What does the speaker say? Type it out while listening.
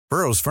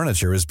Burrow's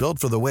furniture is built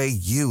for the way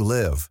you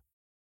live.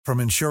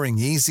 From ensuring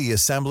easy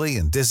assembly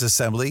and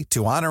disassembly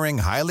to honoring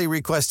highly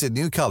requested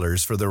new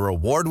colors for their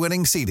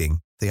award-winning seating,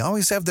 they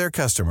always have their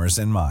customers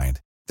in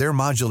mind. Their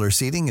modular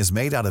seating is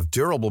made out of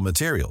durable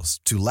materials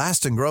to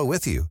last and grow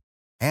with you.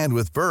 And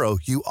with Burrow,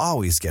 you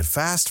always get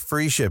fast,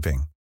 free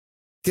shipping.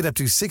 Get up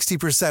to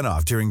 60%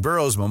 off during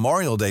Burrow's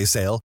Memorial Day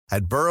sale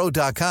at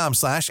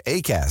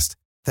burrow.com/ACAST.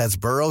 That's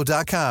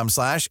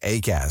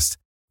burrow.com/ACAST.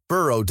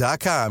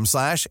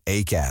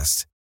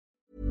 burrow.com/ACAST.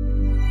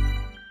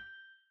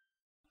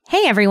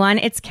 Hey everyone,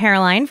 it's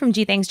Caroline from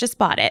G Thanks Just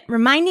Bought It,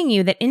 reminding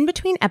you that in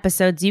between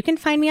episodes, you can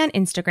find me on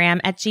Instagram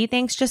at G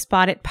Thanks Just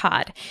Bought It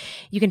Pod.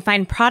 You can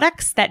find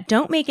products that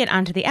don't make it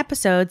onto the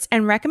episodes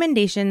and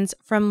recommendations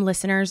from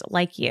listeners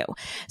like you.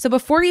 So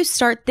before you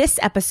start this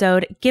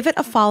episode, give it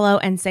a follow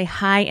and say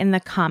hi in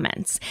the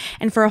comments.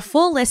 And for a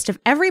full list of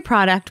every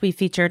product we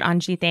featured on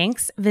G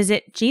Thanks,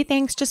 visit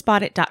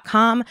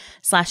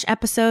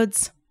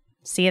gthanksjustboughtit.com/episodes.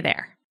 See you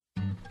there.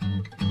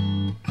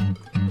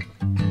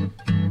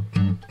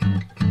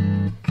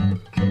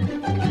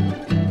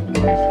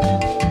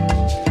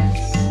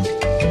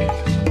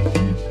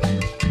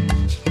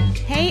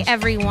 Hey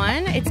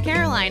everyone, it's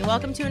Caroline.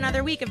 Welcome to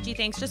another week of G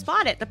Thanks Just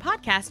Bought It, the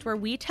podcast where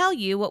we tell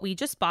you what we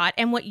just bought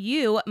and what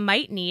you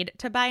might need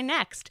to buy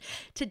next.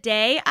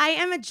 Today, I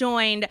am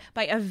joined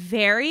by a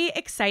very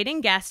exciting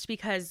guest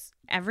because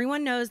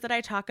everyone knows that I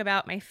talk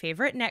about my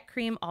favorite neck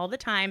cream all the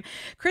time.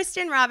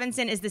 Kristen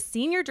Robinson is the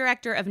Senior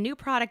Director of New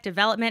Product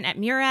Development at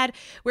Murad,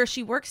 where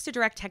she works to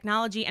direct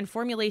technology and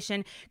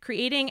formulation,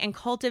 creating and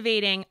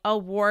cultivating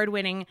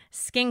award-winning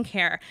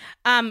skincare.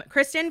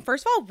 Kristen,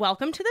 first of all,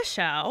 welcome to the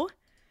show.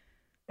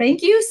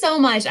 Thank you so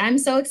much. I'm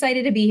so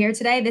excited to be here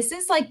today. This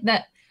is like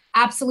the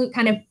absolute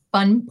kind of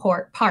fun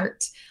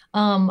part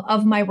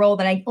of my role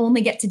that I only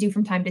get to do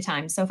from time to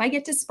time. So if I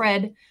get to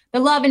spread the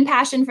love and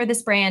passion for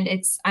this brand,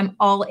 I'm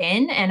all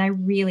in, and I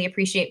really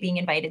appreciate being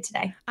invited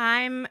today.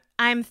 I'm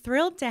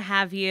thrilled to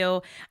have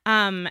you.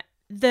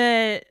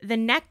 The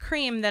neck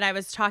cream that I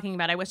was talking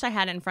about, I wish I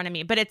had it in front of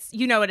me, but it's,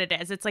 you know what it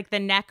is. It's like the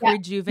neck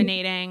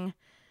rejuvenating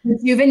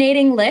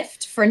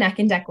lift for neck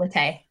and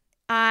décolleté.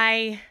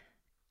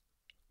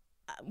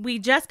 We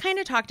just kind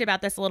of talked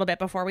about this a little bit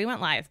before we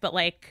went live, but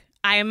like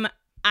I'm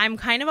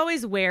kind of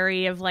always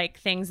wary of like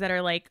things that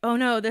are like, oh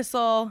no,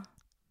 this'll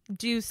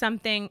do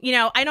something. You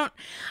know, I don't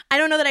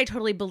know that I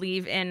totally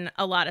believe in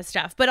a lot of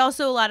stuff, but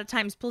also a lot of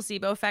times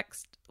placebo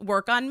effects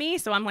work on me.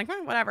 So I'm like,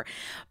 whatever.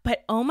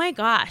 But oh my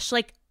gosh,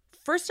 like,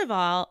 first of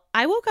all,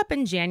 I woke up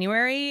in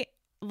January,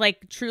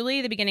 like truly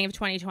the beginning of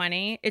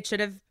 2020. It should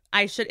have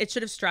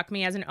struck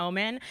me as an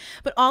omen.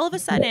 But all of a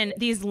sudden,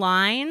 these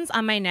lines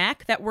on my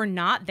neck that were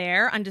not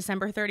there on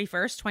December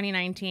 31st,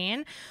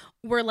 2019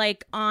 were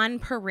like on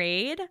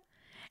parade.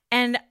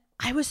 And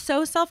I was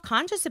so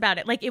self-conscious about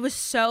it. Like I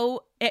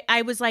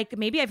was like,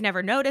 maybe I've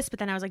never noticed, but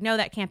then I was like, no,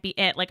 that can't be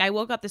it. Like I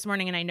woke up this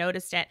morning and I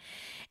noticed it.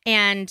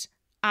 And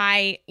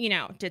I,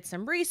 did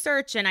some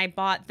research and I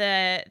bought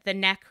the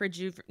neck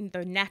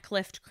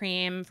lift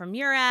cream from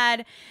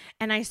Murad.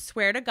 And I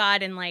swear to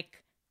God, in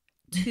like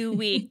 2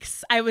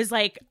 weeks, I was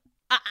like,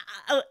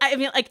 I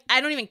mean, like,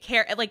 I don't even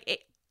care.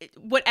 Like,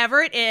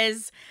 whatever it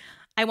is,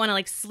 I want to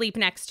like sleep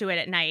next to it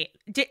at night.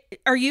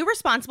 Are you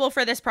responsible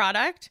for this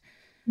product?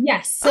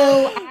 Yes.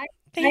 So I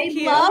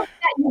love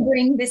that you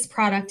bring this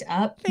product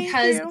up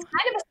because it's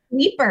kind of a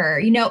sleeper.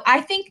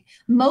 I think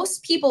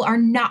most people are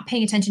not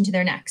paying attention to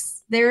their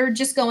necks. They're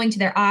just going to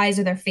their eyes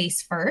or their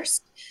face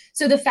first.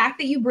 So the fact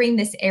that you bring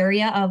this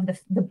area of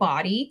the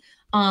body,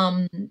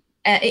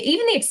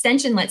 even the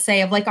extension, let's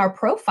say, of like our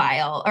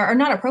profile, or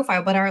not our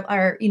profile, but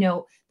our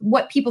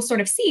what people sort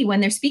of see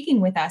when they're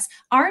speaking with us.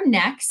 Our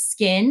neck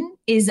skin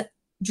is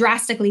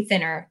drastically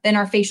thinner than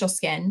our facial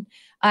skin,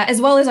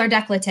 as well as our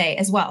décolleté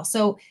as well.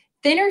 So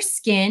thinner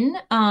skin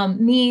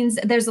means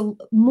there's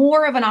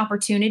more of an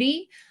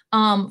opportunity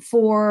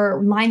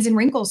for lines and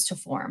wrinkles to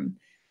form.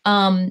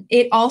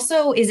 It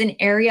also is an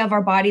area of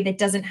our body that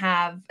doesn't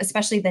have,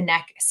 especially the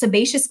neck,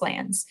 sebaceous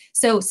glands.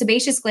 So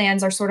sebaceous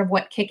glands are sort of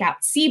what kick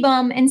out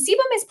sebum, and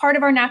sebum is part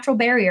of our natural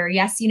barrier.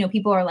 Yes,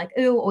 people are like,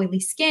 ooh, oily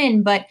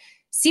skin, but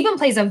sebum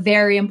plays a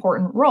very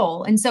important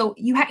role. And so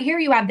here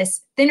you have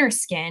this thinner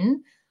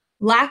skin,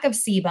 lack of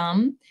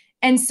sebum.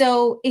 And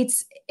so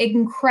it's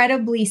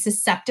incredibly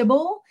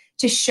susceptible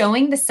to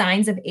showing the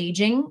signs of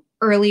aging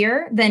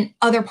earlier than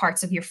other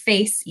parts of your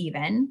face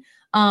even.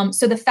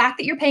 So the fact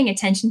that you're paying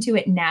attention to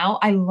it now,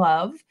 I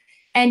love.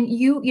 And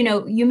you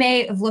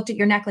may have looked at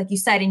your neck, like you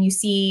said, and you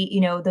see,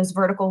 those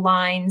vertical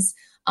lines,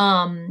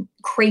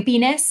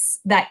 crepiness,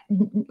 that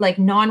like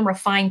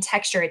non-refined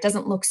texture. It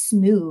doesn't look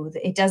smooth.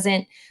 It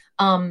doesn't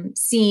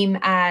seem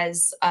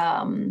as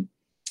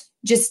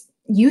just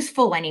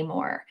youthful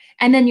anymore.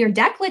 And then your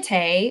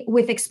décolleté,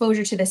 with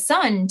exposure to the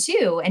sun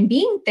too, and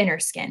being thinner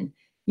skin,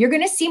 you're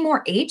going to see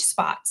more age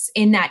spots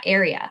in that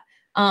area.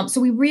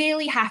 So we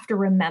really have to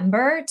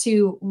remember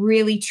to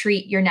really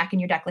treat your neck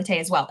and your décolleté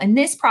as well. And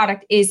this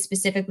product is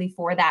specifically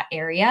for that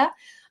area.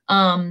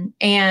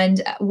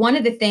 And one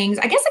of the things,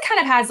 I guess it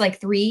kind of has like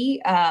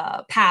three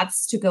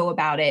paths to go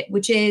about it,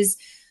 which is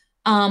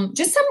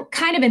just some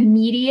kind of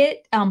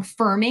immediate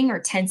firming or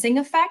tensing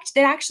effect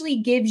that actually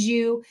gives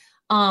you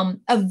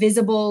a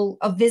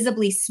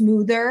visibly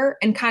smoother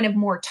and kind of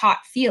more taut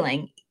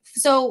feeling.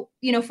 So,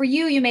 for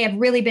you, you may have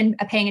really been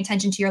paying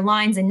attention to your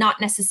lines and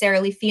not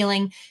necessarily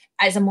feeling,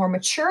 as a more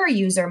mature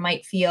user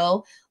might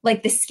feel,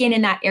 like the skin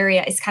in that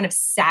area is kind of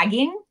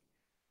sagging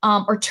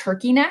or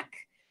turkey neck.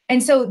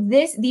 And so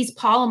these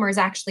polymers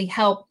actually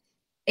help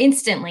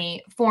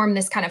instantly form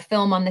this kind of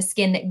film on the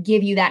skin that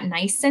give you that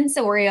nice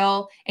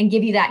sensorial and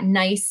give you that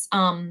nice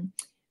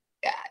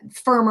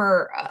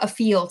firmer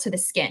feel to the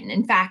skin.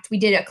 In fact, we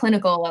did a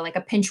clinical, like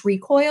a pinch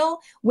recoil,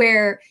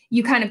 where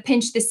you kind of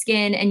pinch the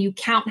skin and you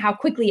count how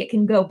quickly it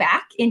can go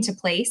back into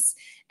place.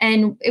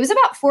 And it was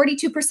about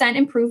 42%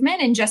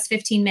 improvement in just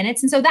 15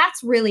 minutes. And so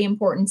that's really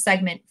important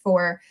segment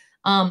for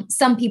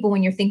some people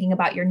when you're thinking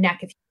about your neck,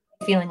 if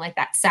you're feeling like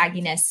that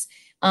sagginess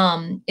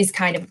is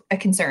kind of a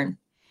concern.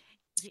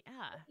 Yeah.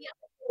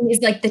 Is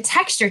like the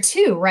texture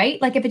too,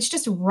 right? Like if it's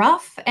just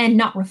rough and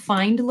not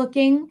refined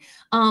looking,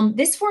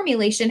 this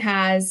formulation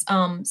has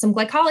some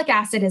glycolic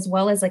acid as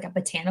well as like a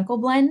botanical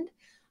blend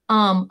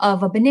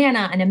of a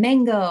banana and a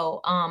mango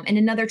and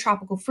another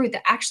tropical fruit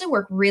that actually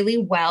work really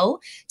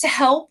well to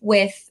help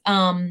with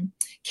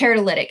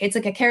keratolytic. It's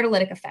like a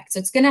keratolytic effect. So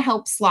it's going to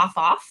help slough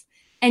off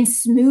and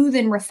smooth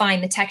and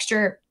refine the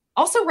texture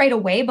also right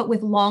away, but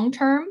with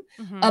long-term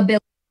ability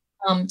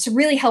to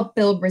really help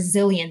build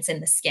resilience in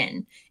the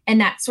skin and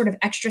that sort of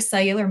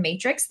extracellular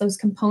matrix, those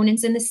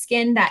components in the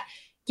skin that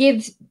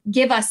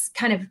give us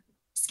kind of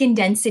skin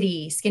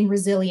density, skin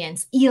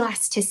resilience,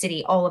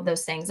 elasticity, all of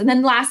those things. And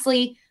then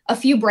lastly, a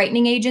few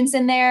brightening agents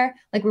in there,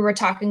 like we were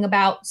talking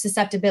about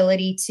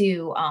susceptibility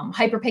to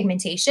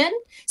hyperpigmentation.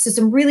 So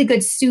some really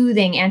good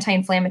soothing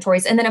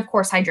anti-inflammatories. And then of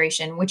course,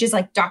 hydration, which is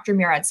like Dr.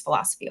 Murad's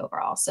philosophy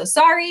overall. So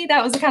sorry,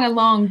 that was kind of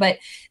long, but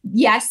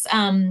yes.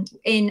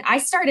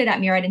 I started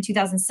at Murad in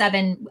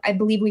 2007. I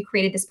believe we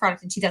created this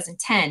product in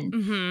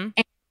 2010.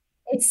 And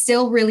it's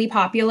still really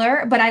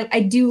popular, but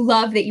I do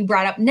love that you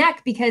brought up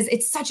neck because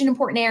it's such an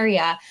important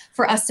area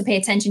for us to pay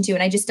attention to.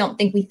 And I just don't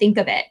think we think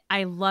of it.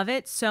 I love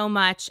it so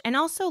much. And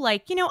also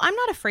like, I'm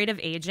not afraid of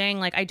aging.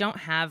 Like I don't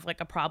have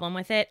like a problem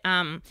with it.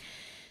 And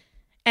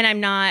I'm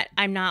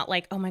not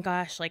like, oh my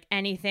gosh, like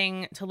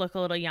anything to look a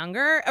little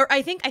younger. Or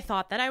I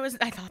thought that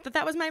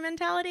was my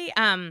mentality.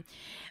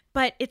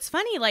 But it's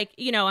funny, like,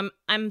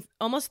 I'm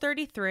almost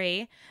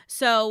 33.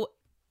 So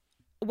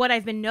what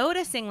I've been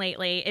noticing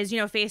lately is,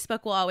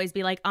 Facebook will always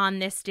be like on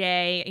this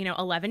day,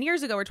 11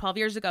 years ago or 12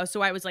 years ago.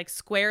 So I was like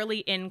squarely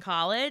in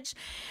college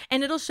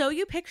and it'll show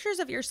you pictures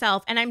of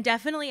yourself. And I'm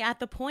definitely at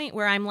the point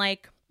where I'm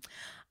like,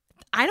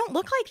 I don't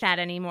look like that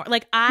anymore.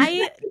 Like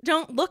I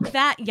don't look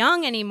that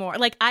young anymore.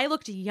 Like I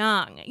looked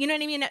young, you know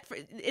what I mean?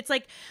 It's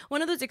like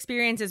one of those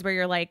experiences where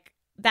you're like,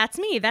 that's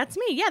me.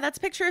 Yeah, that's a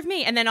picture of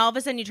me. And then all of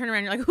a sudden you turn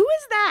around and you're like, who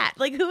is that?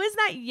 Like, who is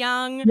that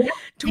young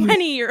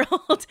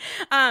 20-year-old?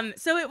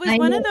 So it was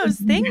one of those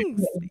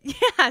things.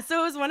 Yeah.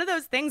 So it was one of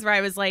those things where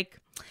I was like,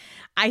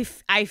 I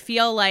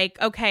feel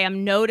like, okay,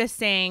 I'm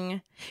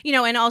noticing,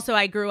 and also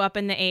I grew up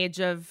in the age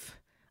of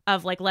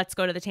like, let's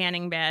go to the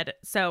tanning bed.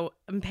 So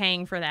I'm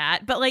paying for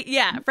that. But like,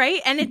 yeah,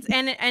 right. And it's,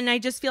 and I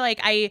just feel like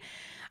I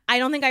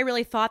don't think I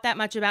really thought that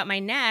much about my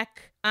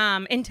neck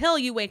until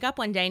you wake up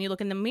one day and you look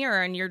in the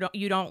mirror and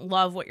you don't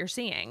love what you're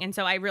seeing. And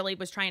so I really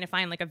was trying to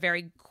find like a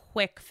very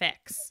quick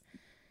fix.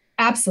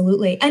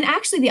 Absolutely. And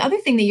actually the other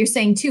thing that you're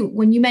saying too,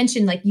 when you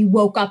mentioned like you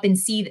woke up and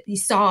you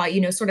saw,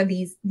 sort of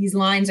these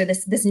lines or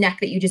this neck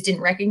that you just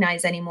didn't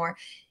recognize anymore.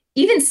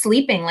 Even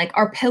sleeping, like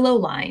our pillow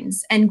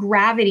lines and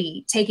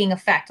gravity taking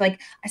effect.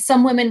 Like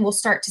some women will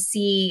start to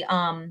see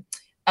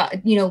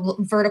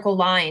vertical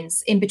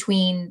lines in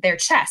between their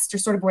chest or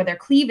sort of where their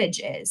cleavage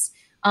is.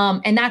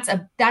 And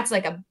that's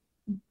like a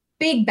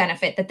big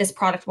benefit that this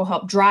product will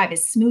help drive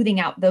is smoothing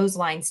out those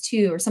lines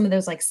too, or some of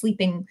those like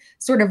sleeping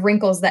sort of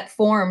wrinkles that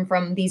form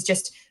from these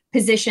just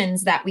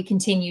positions that we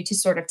continue to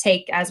sort of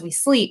take as we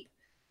sleep.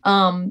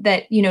 Rare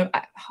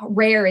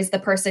is the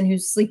person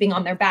who's sleeping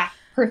on their back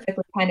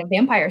perfectly kind of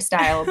vampire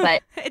style,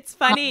 but it's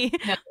funny.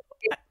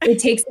 It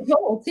takes a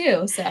toll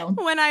too. So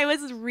when I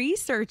was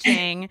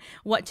researching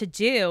what to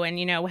do and,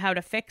 how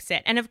to fix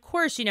it. And of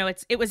course,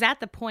 it was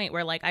at the point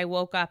where like I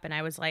woke up and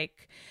I was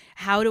like,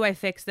 how do I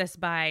fix this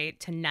by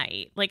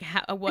tonight? Like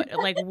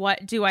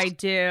what do I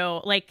do?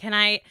 Like,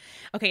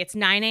 it's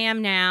 9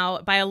 a.m.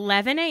 now. By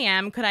 11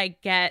 a.m. could I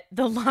get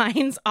the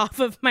lines off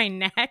of my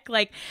neck?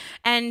 Like,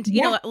 and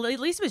at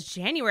least it was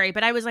January,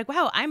 but I was like,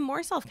 wow, I'm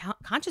more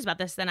self-conscious about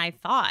this than I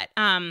thought.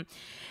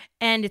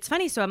 And it's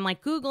funny. So I'm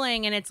like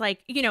Googling and it's like,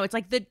 it's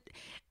like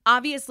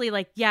obviously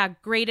like, yeah,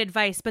 great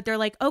advice, but they're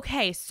like,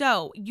 okay,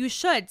 so you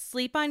should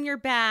sleep on your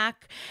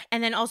back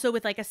and then also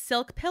with like a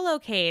silk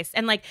pillowcase.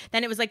 And like,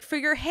 then it was like for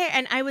your hair.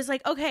 And I was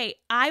like, okay,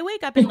 I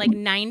wake up in like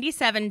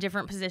 97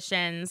 different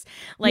positions.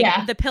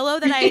 Like the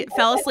pillow that I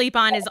fell asleep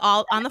on is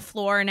all on the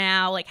floor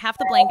now. Like half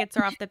the blankets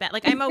are off the bed.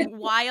 Like I'm a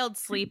wild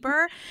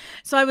sleeper.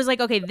 So I was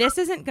like, okay, this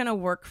isn't going to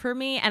work for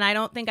me. And I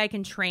don't think I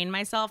can train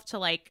myself to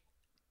like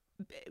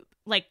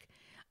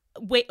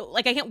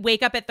I can't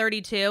wake up at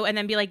 32 and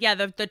then be like, yeah,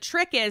 the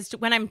trick is to,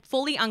 when I'm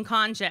fully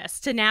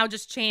unconscious, to now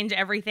just change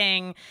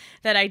everything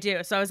that I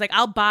do. So I was like,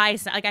 I'll buy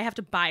I have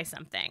to buy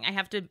something. I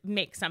have to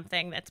make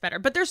something that's better.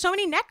 But there's so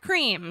many neck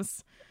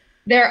creams.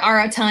 There are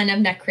a ton of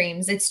neck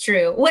creams. It's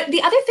true. What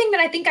the other thing that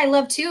I think I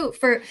love too,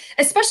 for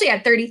especially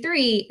at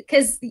 33,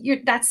 because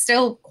that's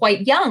still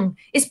quite young,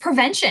 is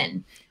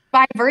prevention.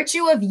 By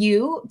virtue of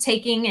you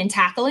taking and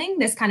tackling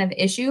this kind of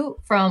issue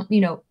from,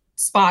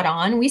 spot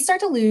on, we start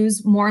to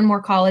lose more and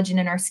more collagen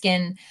in our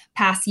skin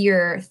past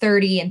year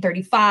 30 and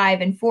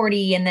 35 and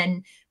 40. And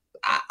then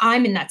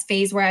I'm in that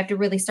phase where I have to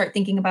really start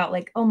thinking about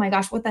like, oh my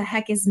gosh, what the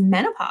heck is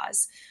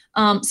menopause?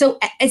 So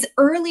as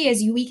early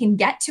as we can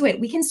get to it,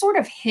 we can sort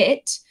of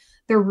hit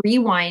the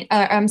rewind.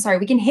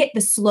 We can hit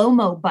the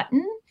slow-mo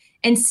button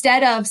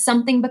instead of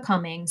something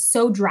becoming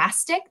so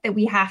drastic that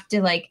we have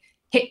to like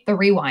hit the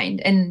rewind.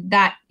 And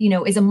that,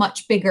 is a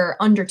much bigger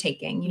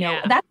undertaking,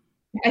 that.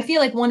 I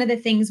feel like one of the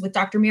things with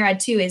Dr.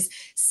 Murad too is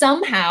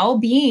somehow,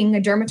 being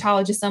a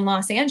dermatologist in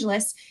Los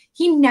Angeles,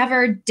 he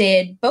never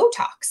did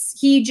Botox.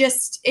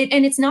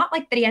 And it's not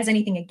like that he has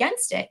anything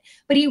against it,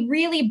 but he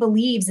really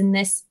believes in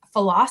this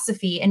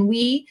philosophy. And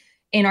we,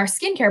 in our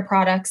skincare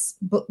products,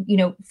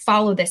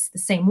 follow this the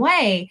same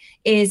way.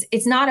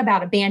 It's not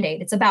about a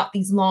Band-Aid. It's about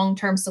these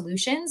long-term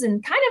solutions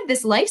and kind of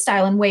this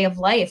lifestyle and way of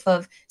life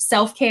of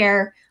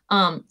self-care,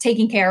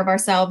 taking care of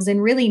ourselves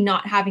and really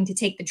not having to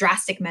take the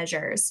drastic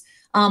measures.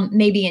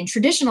 Maybe in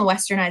traditional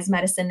westernized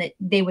medicine that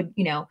they would,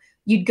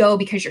 you'd go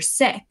because you're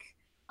sick.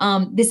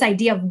 This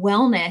idea of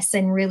wellness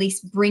and really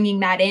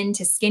bringing that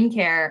into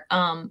skincare,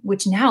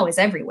 which now is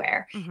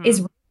everywhere,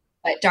 is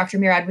what Dr.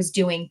 Murad was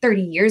doing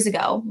 30 years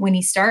ago when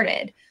he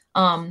started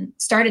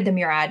the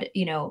Murad,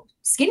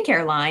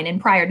 skincare line.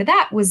 And prior to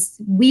that was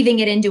weaving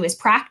it into his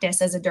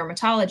practice as a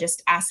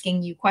dermatologist,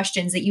 asking you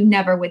questions that you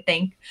never would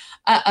think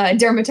a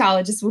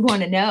dermatologist would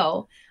want to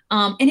know.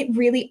 And it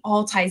really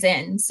all ties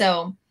in.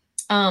 So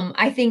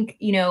I think,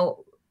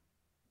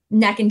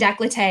 neck and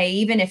décolleté,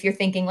 even if you're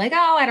thinking like,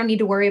 oh, I don't need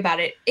to worry about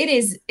it.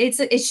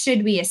 It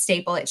should be a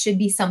staple. It should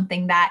be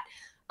something that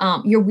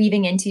you're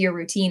weaving into your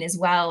routine as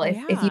well. If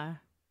you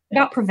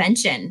about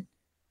prevention.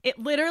 It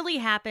literally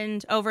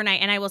happened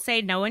overnight. And I will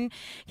say, no one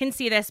can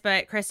see this,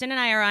 but Kristen and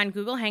I are on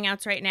Google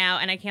Hangouts right now.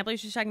 And I can't believe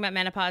she's talking about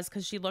menopause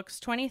because she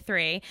looks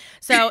 23.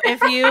 So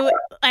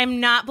I'm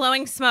not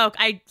blowing smoke.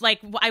 I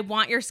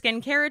want your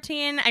skincare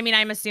routine. I mean,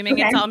 I'm assuming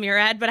it's all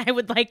Murad, but I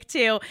would like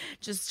to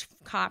just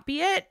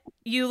copy it.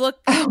 You look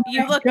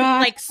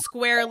like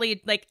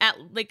squarely, like at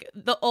like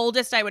the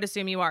oldest I would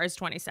assume you are is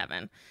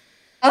 27.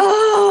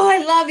 Oh, I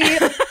love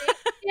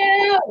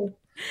you.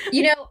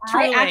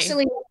 I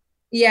actually,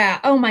 yeah.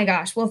 Oh my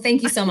gosh. Well,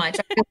 thank you so much.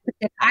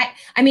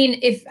 I mean,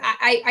 if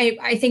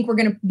I think we're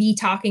going to be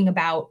talking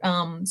about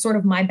sort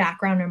of my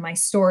background and my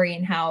story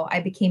and how I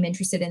became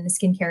interested in the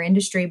skincare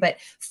industry. But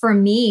for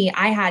me,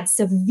 I had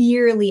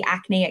severely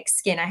acneic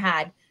skin. I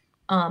had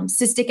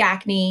cystic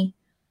acne.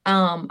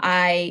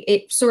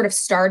 It sort of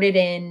started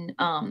in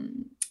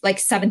like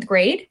 7th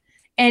grade.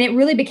 And it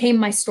really became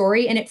my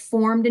story, and it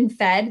formed and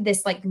fed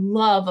this like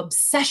love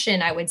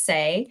obsession, I would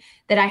say,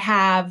 that I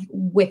have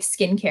with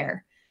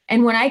skincare.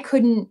 And when I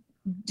couldn't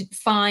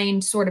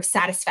find sort of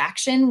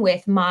satisfaction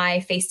with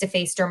my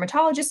face-to-face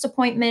dermatologist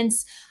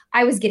appointments,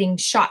 I was getting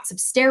shots of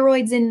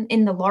steroids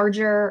in the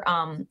larger,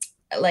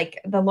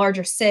 the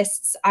larger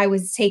cysts. I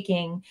was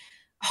taking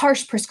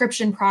harsh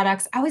prescription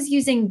products. I was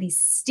using these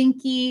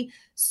stinky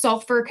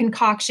sulfur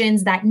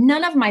concoctions that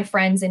none of my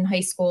friends in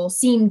high school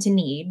seemed to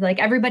need. Like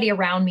everybody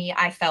around me,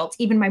 I felt,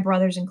 even my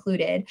brothers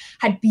included,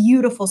 had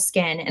beautiful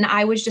skin, and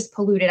I was just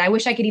polluted. I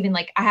wish I could even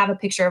I have a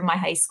picture of my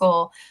high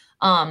school.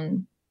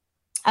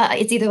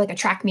 It's either like a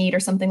track meet or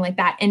something like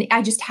that. And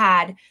I just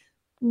had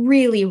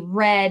really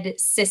red,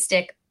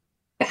 cystic,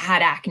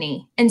 bad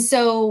acne. And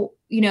so,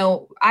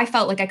 I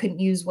felt like I couldn't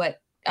use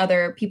what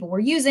other people were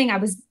using. I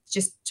was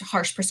just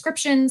harsh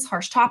prescriptions,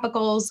 harsh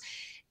topicals,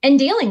 and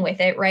dealing with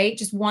it, right?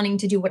 Just wanting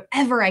to do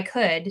whatever I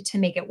could to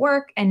make it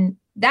work. And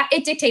that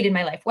it dictated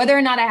my life. Whether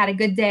or not I had a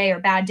good day or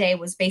bad day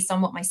was based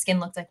on what my skin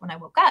looked like when I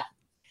woke up.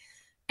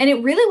 And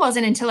it really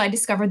wasn't until I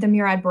discovered the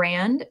Murad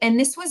brand. And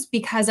this was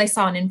because I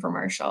saw an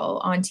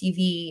infomercial on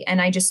TV, and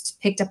I just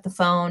picked up the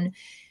phone,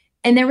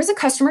 and there was a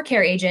customer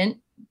care agent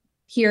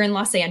here in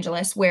Los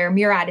Angeles where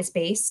Murad is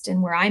based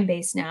and where I'm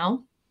based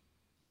now.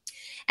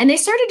 And they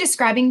started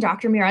describing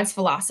Dr. Murad's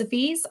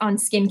philosophies on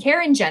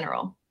skincare in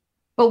general.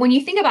 But when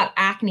you think about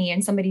acne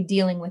and somebody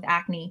dealing with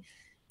acne,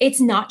 it's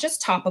not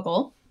just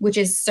topical, which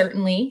is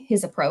certainly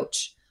his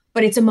approach,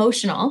 but it's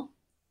emotional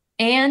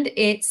and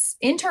it's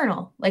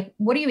internal. Like,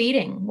 what are you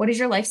eating? What is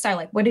your lifestyle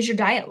like? What is your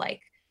diet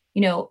like?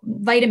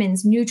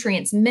 Vitamins,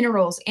 nutrients,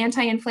 minerals,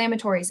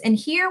 anti-inflammatories. And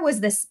here was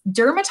this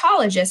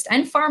dermatologist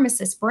and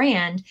pharmacist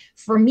brand.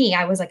 For me,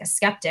 I was like a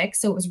skeptic.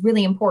 So it was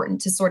really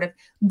important to sort of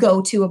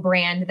go to a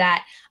brand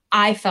that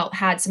I felt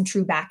had some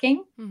true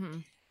backing. Mm-hmm.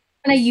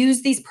 When I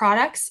used these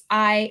products,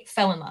 I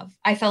fell in love.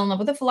 I fell in love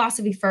with the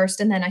philosophy first,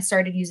 and then I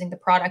started using the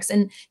products.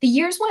 And the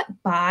years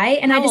went by,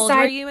 and How I decided. How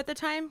old were you at the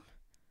time?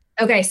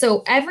 Okay,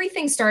 so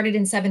everything started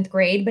in 7th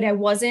grade, but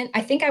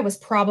I think I was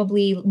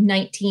probably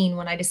 19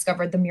 when I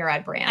discovered the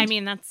Murad brand. I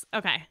mean, that's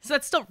okay. So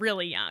that's still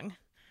really young.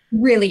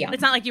 Really young.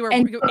 It's not like you were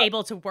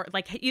able to work,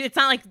 like, it's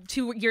not like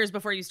 2 years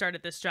before you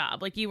started this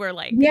job. Like, you were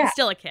like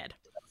still a kid.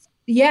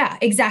 Yeah,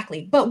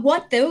 exactly. But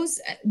what those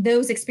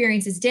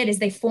experiences did is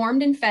they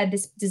formed and fed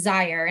this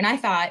desire. And I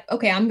thought,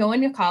 okay, I'm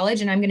going to college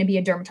and I'm going to be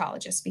a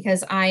dermatologist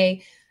because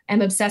I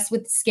am obsessed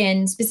with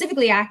skin,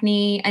 specifically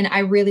acne, and I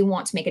really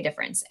want to make a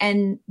difference.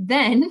 And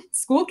then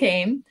school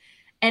came,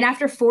 and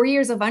after 4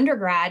 years of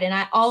undergrad,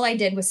 and all I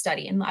did was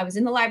study, and I was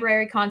in the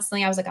library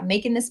constantly. I was like, I'm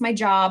making this my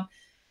job.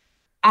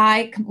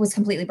 I was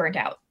completely burnt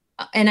out.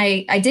 And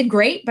I did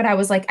great, but I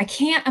was like, I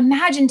can't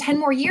imagine 10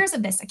 more years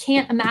of this. I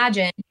can't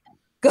imagine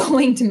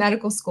going to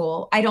medical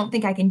school. I don't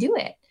think I can do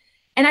it.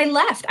 And I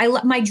left. I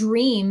let my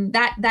dream,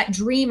 that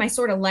dream, I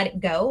sort of let it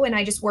go. And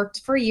I just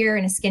worked for a year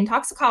in a skin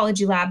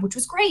toxicology lab, which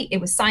was great. It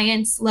was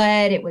science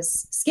led, it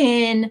was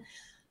skin,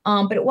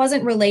 but it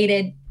wasn't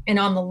related and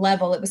on the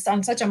level. It was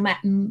on such a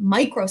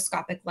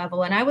microscopic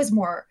level. And I was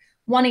more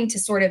wanting to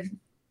sort of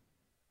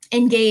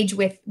engage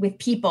with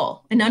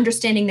people and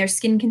understanding their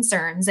skin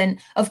concerns. And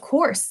of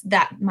course,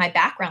 that my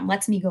background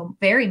lets me go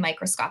very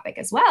microscopic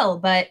as well.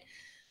 But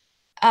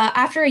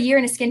after a year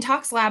in a skin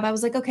tox lab, I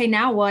was like, okay,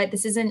 now what?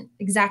 This isn't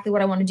exactly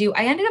what I want to do.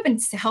 I ended up in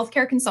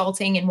healthcare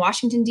consulting in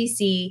Washington,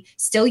 D.C.,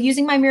 still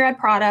using my Murad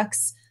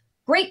products.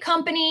 Great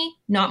company,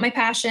 not my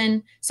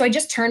passion. So I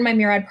just turned my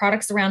Murad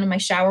products around in my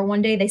shower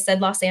one day. They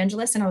said Los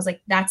Angeles, and I was like,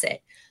 that's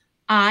it.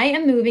 I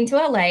am moving to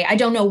LA. I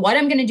don't know what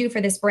I'm going to do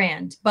for this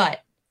brand,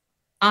 but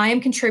I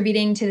am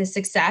contributing to the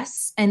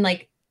success and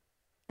like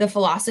the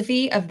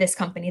philosophy of this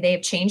company. They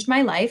have changed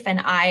my life,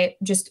 and I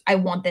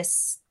want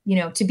this,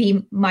 to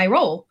be my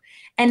role.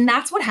 And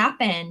that's what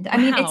happened. I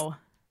mean, it's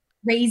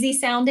crazy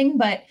sounding,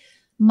 but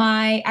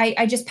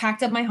I just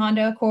packed up my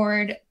Honda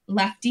Accord,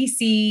 left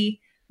DC,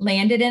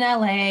 landed in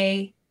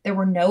LA. There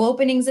were no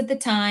openings at the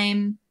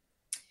time.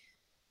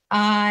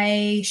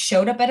 I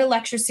showed up at a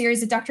lecture series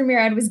that Dr.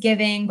 Murad was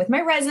giving with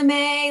my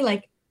resume.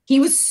 Like, he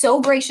was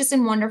so gracious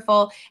and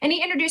wonderful. And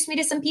he introduced me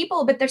to some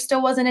people, but there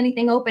still wasn't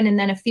anything open. And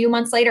then a few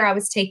months later, I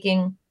was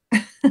taking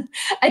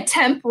a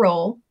temp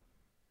role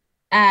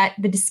at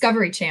the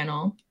Discovery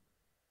Channel,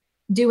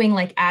 doing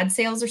like ad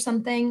sales or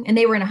something, and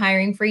they were in a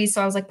hiring freeze.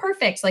 So I was like,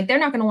 perfect. Like, they're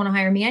not going to want to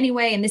hire me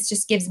anyway. And this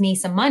just gives me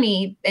some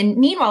money. And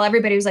meanwhile,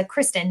 everybody was like,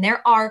 Kristen,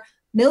 there are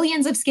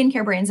millions of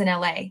skincare brands in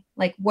LA.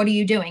 Like, what are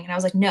you doing? And I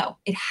was like, no,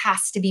 it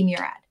has to be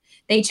Murad.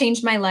 They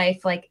changed my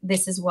life. Like,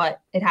 this is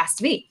what it has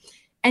to be.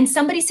 And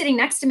somebody sitting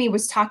next to me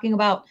was talking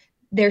about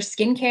their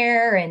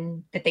skincare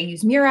and that they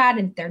use Murad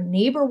and their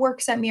neighbor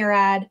works at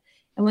Murad.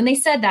 And when they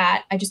said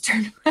that, I just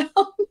turned around,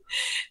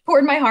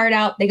 poured my heart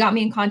out. They got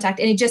me in contact.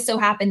 And it just so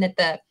happened that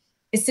the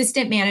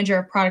assistant manager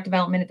of product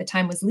development at the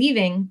time was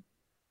leaving.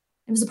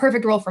 It was a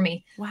perfect role for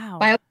me. Wow.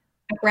 Bio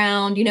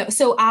background,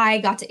 so I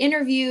got to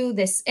interview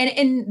this,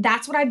 and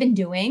that's what I've been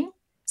doing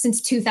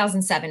since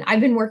 2007.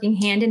 I've been working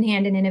hand in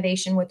hand in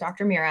innovation with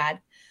Dr. Murad.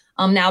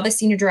 Now the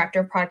senior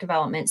director of product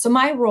development. So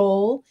my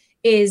role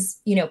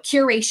is,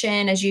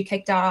 curation, as you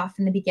kicked off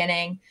in the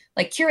beginning,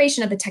 like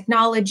curation of the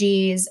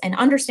technologies and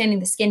understanding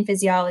the skin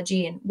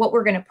physiology and what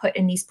we're going to put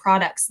in these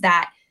products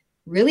that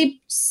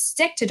really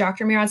stick to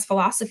Dr. Murad's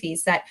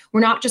philosophies, that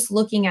we're not just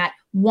looking at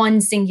one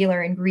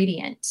singular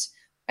ingredient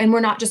and we're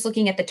not just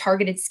looking at the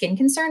targeted skin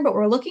concern, but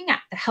we're looking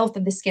at the health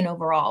of the skin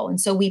overall. And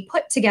so we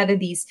put together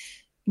these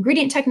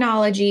ingredient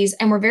technologies,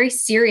 and we're very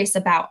serious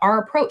about our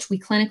approach. We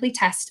clinically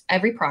test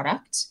every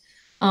product.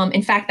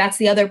 In fact, that's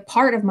the other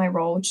part of my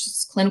role, which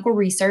is clinical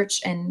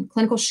research and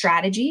clinical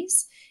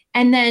strategies.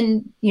 And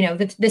then,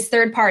 this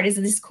third part is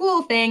this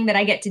cool thing that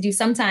I get to do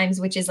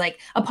sometimes, which is like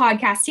a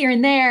podcast here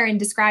and there and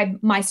describe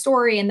my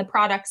story and the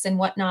products and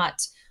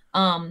whatnot.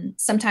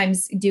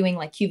 Sometimes doing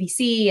like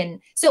QVC.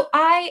 And so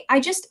I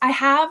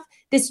have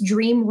this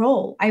dream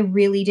role. I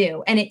really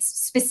do. And it's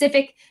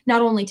specific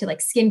not only to like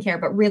skincare,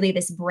 but really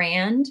this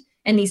brand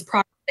and these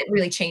products that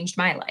really changed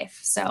my life.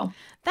 So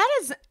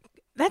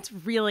that's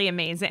really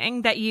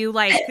amazing that you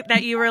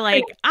were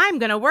like, I'm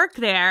going to work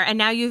there. And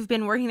now you've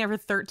been working there for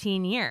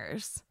 13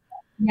 years.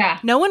 Yeah.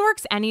 No one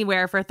works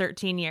anywhere for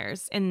 13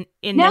 years in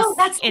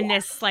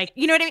this, like,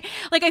 you know what I mean?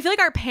 Like, I feel like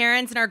our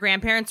parents and our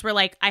grandparents were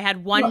like, I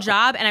had one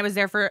job and I was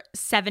there for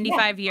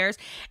 75 years.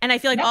 And I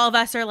feel like all of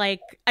us are like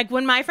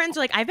when my friends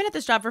are like, I've been at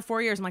this job for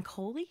 4 years. I'm like,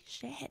 holy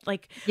shit.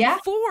 Like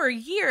 4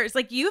 years,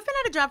 like you've been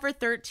at a job for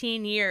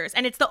 13 years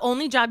and it's the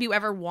only job you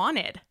ever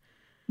wanted.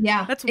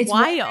 Yeah. That's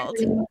wild.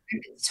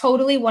 It's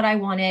totally what I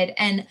wanted.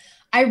 And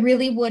I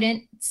really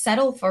wouldn't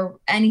settle for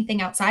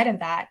anything outside of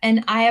that.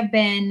 And I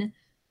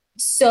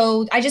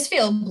just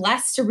feel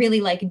blessed to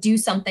really like do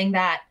something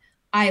that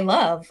I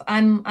love.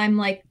 I'm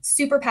like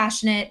super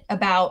passionate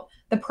about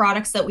the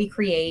products that we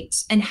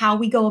create and how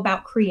we go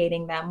about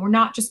creating them. We're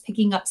not just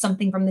picking up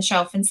something from the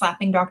shelf and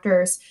slapping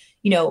doctor's,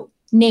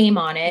 name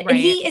on it. Right. And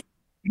he is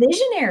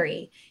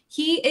visionary.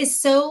 He is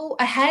so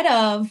ahead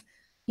of,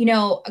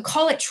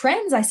 call it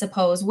trends, I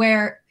suppose,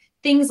 where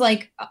things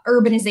like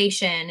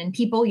urbanization and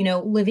people,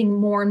 living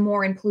more and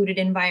more in polluted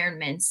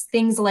environments,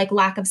 things like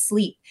lack of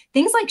sleep,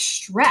 things like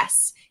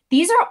stress.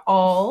 These are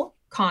all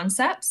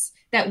concepts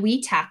that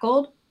he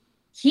tackled.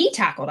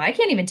 I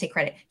can't even take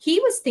credit. He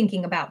was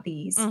thinking about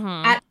these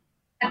at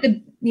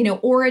the,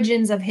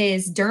 origins of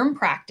his derm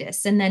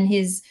practice, and then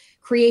his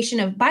creation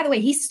of, by the way,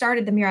 he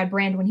started the Murad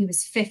brand when he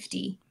was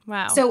 50.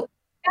 Wow. So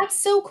that's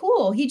so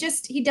cool. He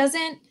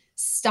doesn't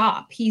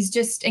stop. He's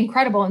just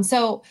incredible. And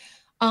so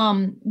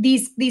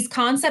these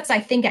concepts, I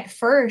think at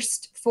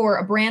first for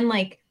a brand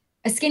like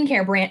a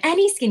skincare brand,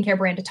 any skincare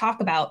brand to talk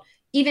about,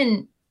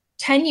 even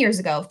 10 years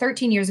ago,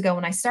 13 years ago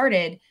when I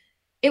started,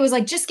 it was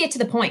like, just get to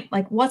the point.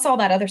 Like, what's all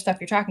that other stuff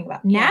you're talking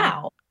about? Yeah.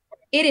 Now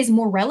it is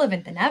more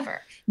relevant than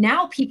ever.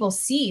 Now people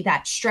see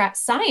that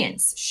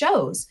science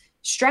shows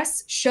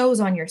stress shows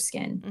on your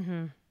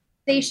skin.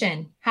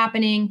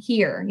 Happening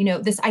here,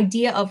 this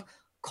idea of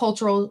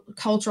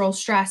cultural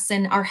stress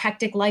and our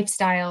hectic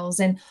lifestyles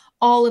and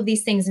all of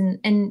these things,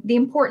 and the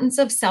importance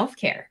of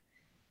self-care.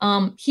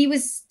 He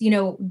was,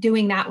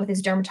 doing that with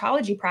his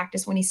dermatology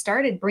practice when he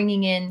started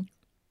bringing in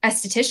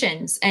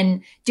estheticians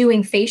and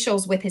doing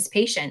facials with his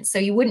patients. So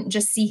you wouldn't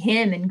just see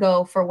him and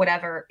go for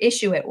whatever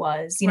issue it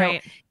was,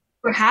 right.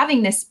 We're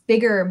having this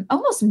bigger,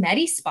 almost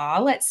medi spa,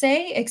 let's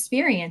say,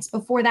 experience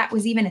before that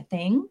was even a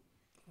thing.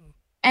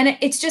 And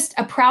it's just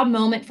a proud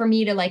moment for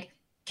me to like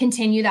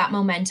continue that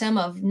momentum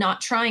of not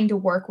trying to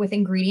work with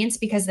ingredients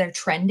because they're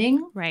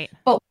trending, right?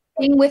 But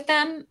working with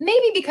them,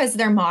 maybe because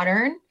they're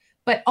modern,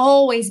 but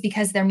always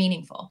because they're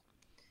meaningful.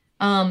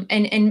 And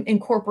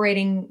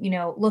incorporating,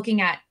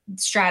 looking at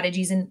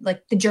strategies and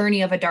like the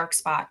journey of a dark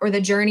spot or the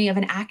journey of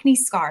an acne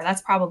scar.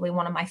 That's probably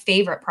one of my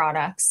favorite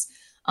products.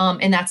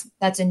 And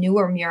that's a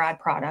newer Murad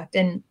product.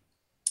 And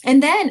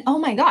then, oh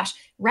my gosh,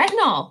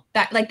 retinol.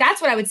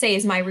 That's what I would say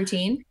is my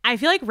routine. I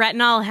feel like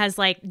retinol has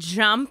like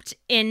jumped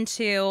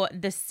into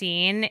the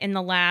scene in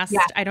the last,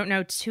 I don't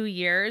know, 2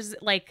 years.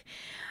 Like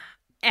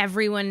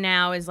everyone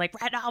now is like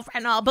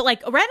retinol. But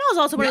like retinol is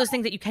also one of those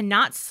things that you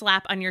cannot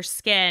slap on your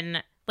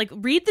skin. Like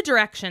read the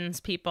directions,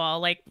 people.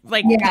 Like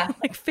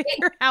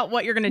figure out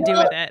what you're going to do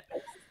with it.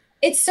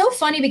 It's so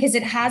funny because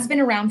it has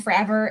been around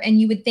forever. And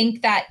you would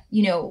think that,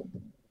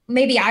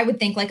 maybe I would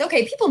think like,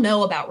 okay, people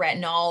know about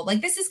retinol.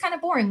 Like, this is kind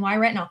of boring. Why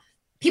retinol?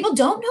 People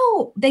don't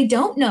know. They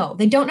don't know.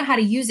 They don't know how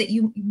to use it.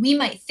 We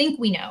might think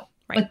we know,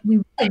 but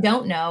we really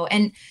don't know.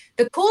 And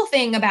the cool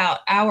thing about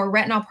our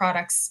retinol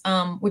products,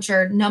 which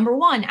are number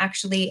one,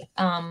 actually,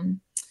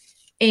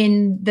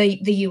 in the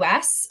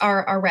US,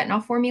 our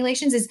retinol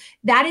formulations is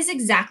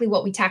exactly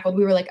what we tackled.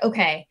 We were like,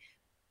 okay,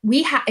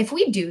 if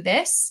we do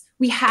this,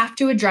 we have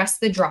to address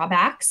the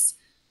drawbacks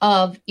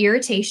of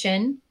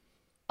irritation,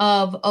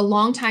 of a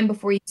long time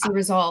before you see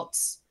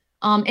results,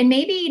 and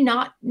maybe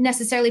not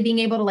necessarily being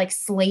able to like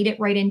slate it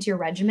right into your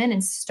regimen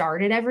and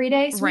start it every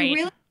day. So we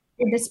really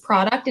did this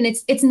product, and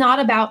it's not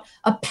about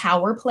a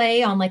power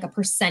play on like a %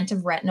 of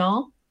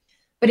retinol,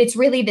 but it's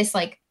really this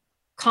like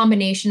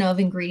combination of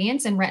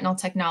ingredients and retinol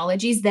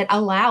technologies that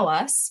allow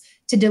us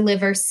to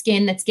deliver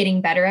skin that's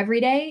getting better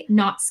every day,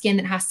 not skin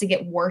that has to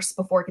get worse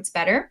before it gets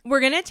better. We're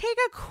going to take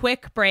a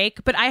quick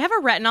break, but I have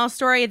a retinol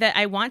story that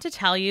I want to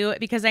tell you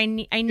because I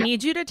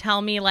need you to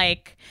tell me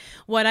like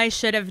what I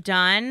should have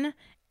done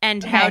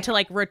and how to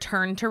like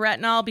return to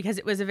retinol, because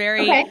it was a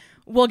very,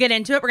 we'll get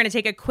into it. We're going to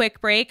take a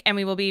quick break and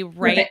we will be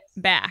right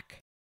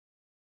back.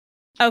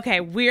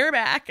 Okay, we're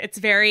back. It's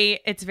very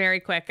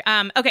quick.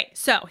 Okay,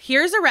 so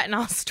here's a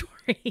retinol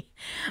story.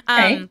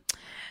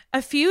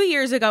 A few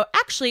years ago,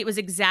 actually, it was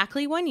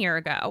exactly 1 year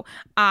ago,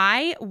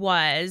 I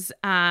was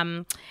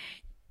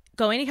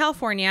going to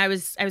California. I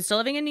was still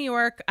living in New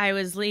York. I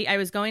was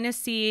going to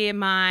see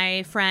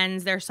my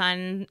friends. Their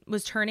son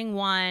was turning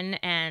 1,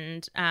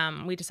 and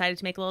we decided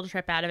to make a little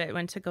trip out of it.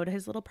 Went to go to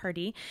his little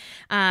party.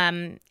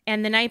 And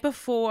the night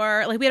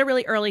before, like we had a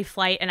really early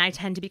flight, and I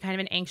tend to be kind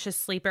of an anxious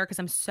sleeper because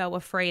I'm so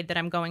afraid that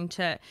I'm going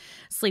to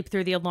sleep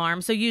through the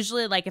alarm. So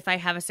usually, like if I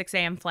have a 6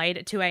 a.m. flight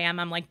at 2 a.m.,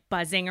 I'm like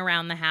buzzing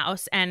around the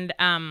house, and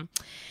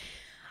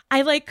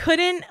I like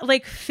couldn't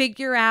like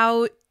figure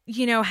out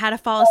how to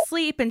fall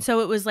asleep. And so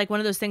it was like one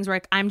of those things where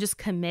like, I'm just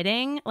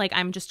committing, like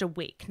I'm just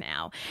awake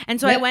now.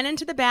 And so I went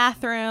into the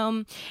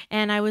bathroom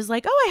and I was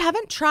like, oh, I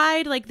haven't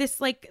tried this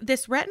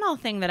retinol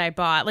thing that I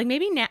bought. Like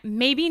maybe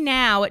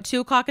now at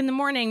 2:00 in the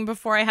morning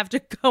before I have to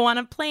go on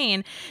a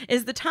plane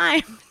is the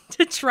time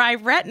to try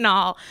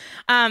retinol.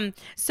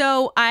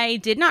 So I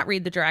did not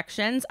read the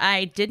directions.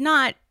 I did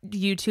not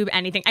YouTube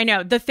anything. I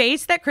know the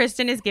face that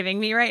Kristen is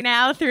giving me right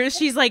now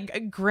she's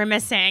like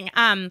grimacing.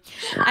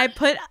 I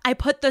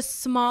put the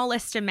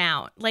smallest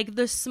amount, like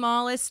the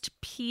smallest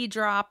pea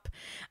drop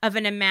of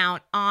an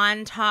amount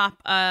on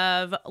top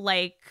of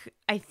like,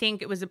 I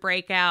think it was a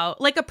breakout,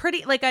 like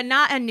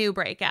not a new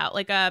breakout,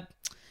 like a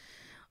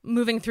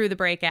moving through the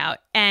breakout.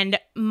 And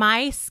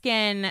my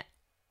skin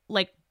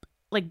like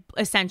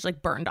essentially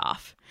burned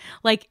off.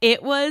 Like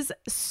it was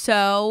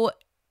so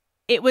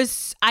it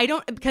was,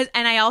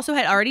 and I also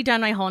had already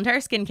done my whole entire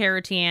skincare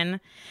routine.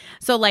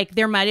 So like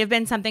there might have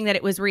been something that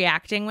it was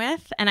reacting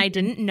with and I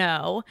didn't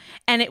know.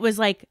 And it was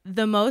like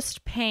the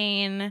most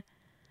pain.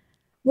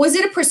 Was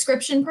it a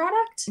prescription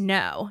product?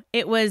 No,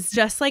 it was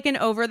just like an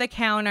over the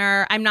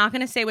counter. I'm not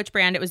going to say which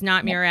brand. It was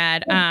not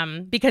Murad,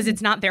 because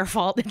it's not their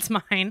fault. It's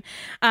mine.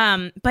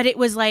 But it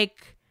was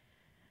like,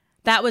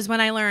 that was when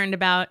I learned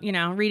about,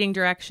 reading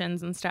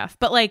directions and stuff.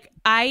 But like,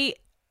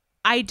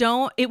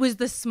 it was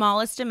the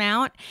smallest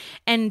amount.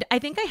 And I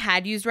think I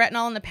had used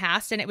retinol in the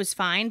past and it was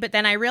fine. But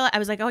then I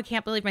was like, oh, I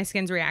can't believe my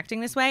skin's reacting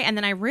this way. And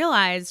then I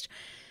realized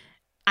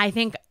I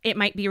think it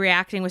might be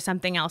reacting with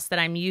something else that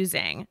I'm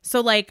using.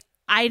 So like,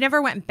 I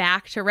never went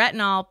back to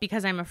retinol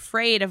because I'm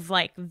afraid of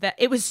like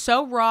it was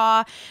so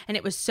raw and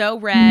it was so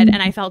red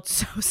and I felt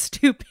so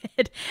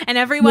stupid. And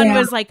everyone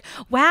was like,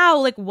 wow,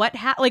 like what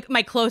like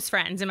my close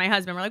friends and my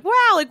husband were like,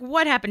 wow, like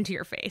what happened to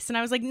your face? And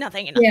I was like,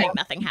 nothing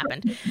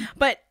happened.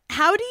 But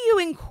how do you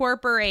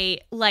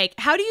incorporate, like,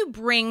 how do you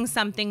bring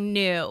something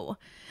new?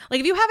 Like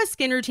if you have a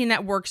skin routine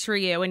that works for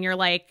you and you're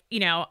like,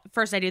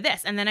 first I do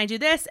this and then I do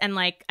this and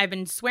like I've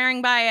been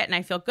swearing by it and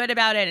I feel good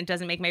about it and it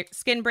doesn't make my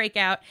skin break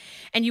out,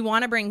 and you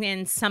want to bring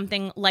in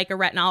something like a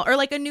retinol or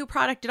like a new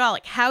product at all,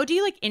 like how do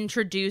you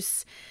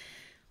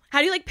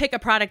pick a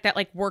product that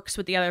like works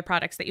with the other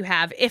products that you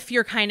have if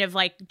you're kind of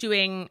like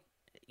doing,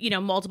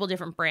 multiple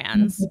different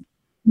brands?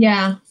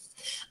 Yeah.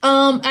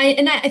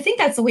 I think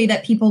that's the way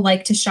that people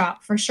like to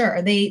shop for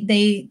sure.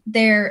 They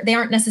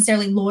aren't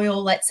necessarily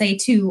loyal, let's say,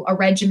 to a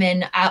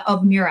regimen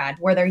of Murad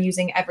where they're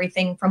using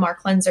everything from our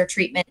cleanser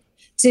treatment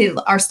to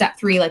our step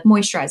 3, like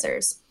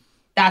moisturizers.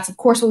 That's of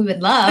course what we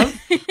would love.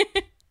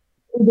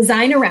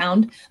 Design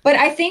around. But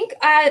I think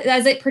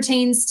as it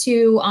pertains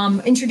to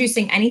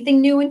introducing anything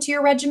new into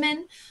your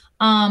regimen,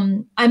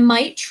 I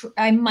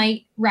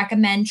might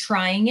recommend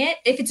trying it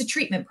if it's a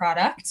treatment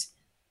product.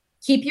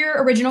 Keep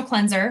your original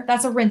cleanser.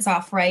 That's a rinse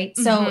off, right?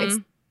 Mm-hmm. So it's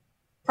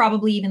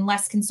probably even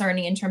less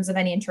concerning in terms of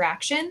any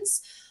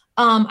interactions.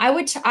 I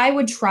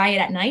would try it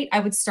at night. I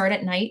would start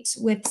at night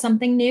with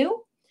something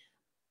new.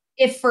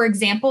 If, for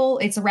example,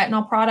 it's a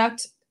retinol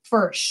product,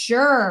 for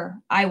sure,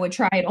 I would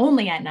try it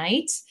only at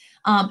night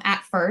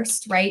at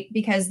first, right?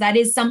 Because that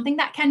is something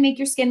that can make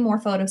your skin more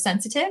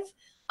photosensitive.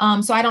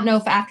 So I don't know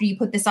if after you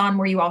put this on,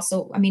 were you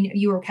also,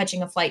 you were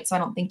catching a flight, so I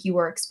don't think you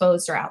were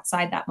exposed or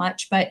outside that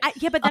much, but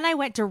but then I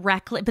went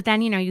directly, but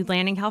then, you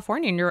land in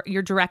California and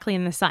you're directly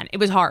in the sun. It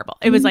was horrible.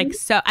 It was like,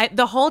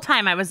 the whole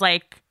time I was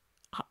like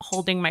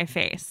holding my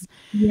face.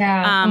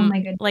 Yeah. Oh my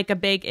goodness. Like a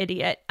big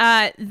idiot.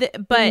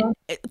 But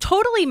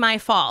totally my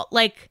fault.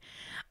 Like,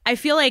 I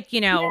feel like,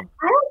 I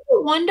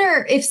also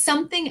wonder if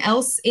something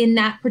else in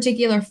that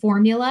particular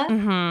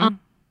formula,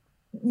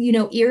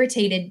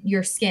 irritated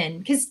your skin,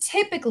 because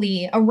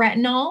typically a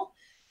retinol,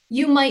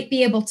 you might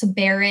be able to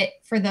bear it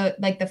for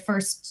the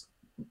first,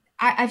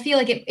 I feel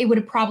like it would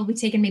have probably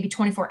taken maybe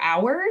 24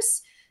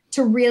 hours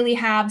to really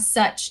have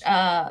such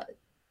a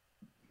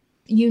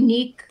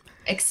unique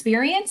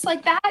experience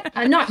like that.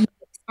 Not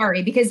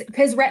sorry, because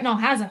retinol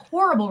has a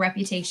horrible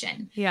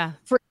reputation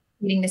for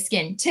irritating the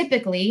skin.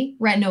 Typically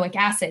retinoic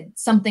acid,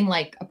 something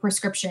like a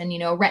prescription,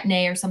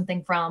 Retin-A or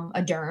something from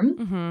a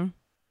derm.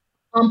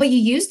 But you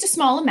used a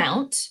small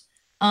amount.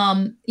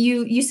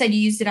 You said you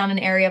used it on an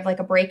area of like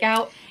a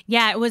breakout.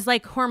 Yeah, it was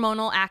like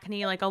hormonal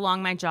acne, like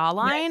along my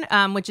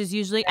jawline, which is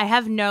usually, I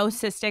have no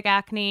cystic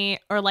acne,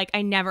 or like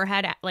I never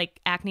had like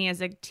acne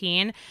as a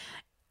teen.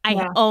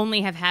 I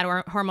only have had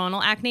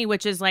hormonal acne,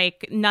 which is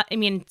like,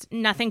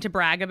 nothing to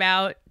brag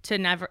about, to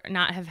never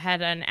not have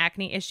had an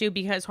acne issue,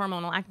 because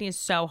hormonal acne is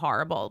so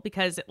horrible,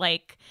 because it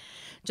like,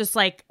 just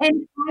like.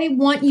 And I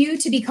want you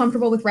to be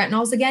comfortable with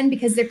retinols again,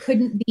 because there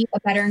couldn't be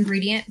a better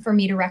ingredient for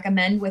me to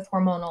recommend with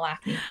hormonal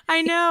acne.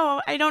 I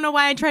know. I don't know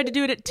why I tried to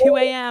do it at 2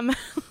 a.m.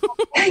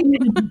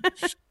 And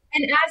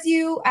as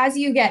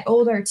you get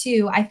older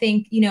too, I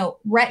think,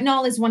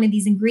 retinol is one of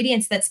these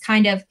ingredients that's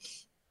kind of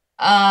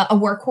a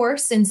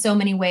workhorse in so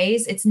many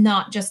ways. It's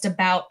not just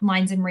about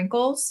lines and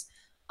wrinkles,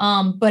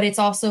 but it's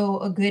also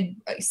a good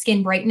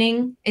skin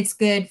brightening. It's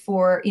good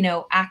for,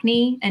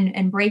 acne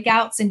and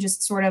breakouts, and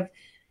just sort of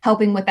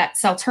helping with that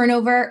cell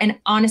turnover. And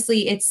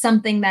honestly, it's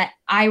something that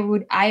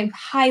I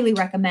highly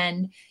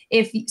recommend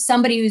if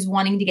somebody who's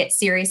wanting to get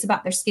serious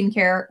about their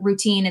skincare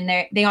routine,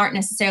 and they aren't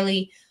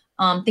necessarily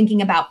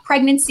thinking about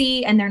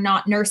pregnancy, and they're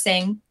not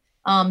nursing,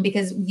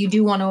 because you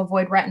do want to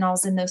avoid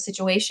retinols in those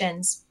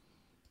situations.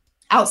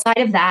 Outside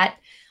of that,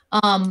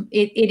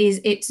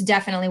 it's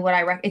definitely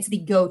it's the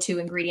go-to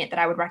ingredient that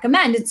I would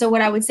recommend. And so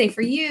what I would say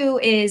for you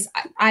is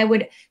I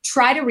would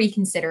try to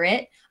reconsider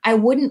it. I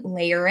wouldn't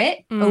layer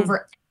it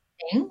over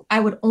anything. I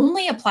would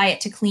only apply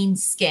it to clean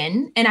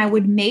skin, and I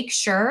would make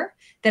sure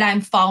that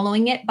I'm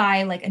following it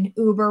by like an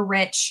uber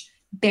rich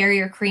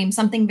barrier cream,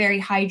 something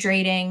very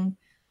hydrating.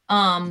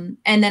 And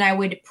then I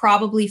would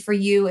probably, for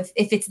you, if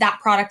it's that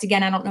product,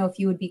 again, I don't know if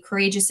you would be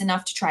courageous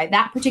enough to try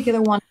that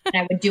particular one.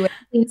 And I would do it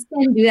clean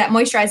skin, do that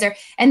moisturizer.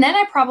 And then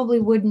I probably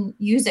wouldn't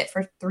use it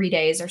for 3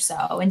 days or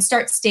so, and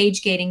start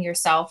stage gating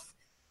yourself.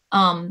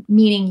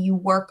 Meaning you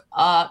work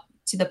up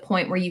to the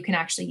point where you can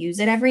actually use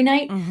it every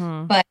night.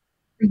 Mm-hmm. But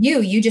for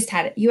you just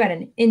had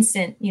an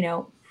instant,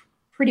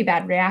 pretty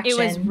bad reaction.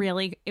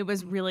 It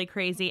was really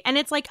crazy. And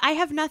it's like, I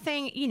have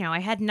nothing,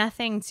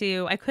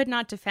 I could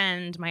not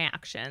defend my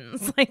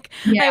actions. Like,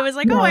 I was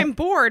like, I'm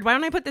bored. Why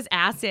don't I put this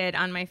acid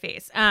on my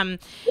face?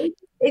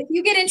 If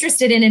you get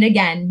interested in it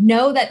again,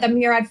 know that the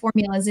Murad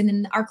formulas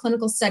in our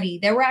clinical study,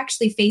 there were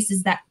actually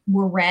faces that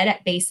were red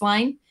at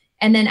baseline.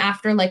 And then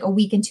after like a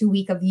week and 2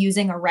 weeks of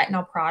using a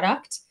retinol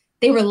product,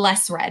 they were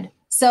less red.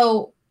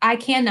 So I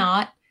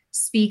cannot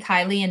speak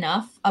highly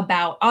enough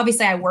about,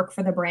 obviously I work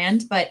for the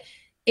brand, but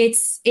it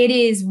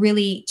is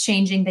really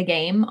changing the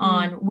game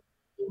on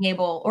being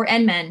able, or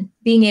NMen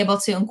being able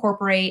to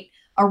incorporate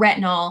a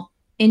retinol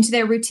into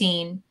their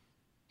routine.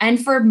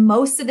 And for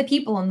most of the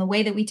people in the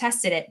way that we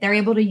tested it, they're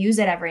able to use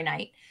it every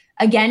night.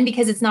 Again,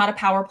 because it's not a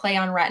power play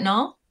on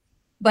retinol,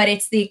 but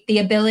it's the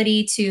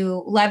ability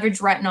to leverage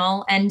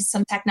retinol and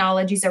some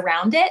technologies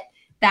around it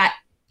that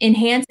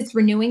enhance its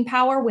renewing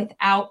power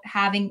without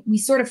having, we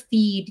sort of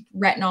feed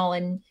retinol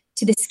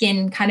into the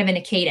skin kind of in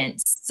a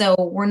cadence. So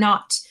we're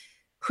not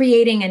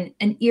creating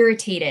an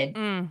irritated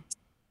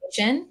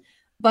situation,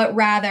 but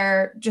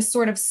rather just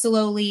sort of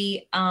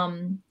slowly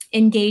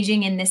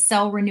engaging in this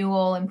cell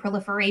renewal and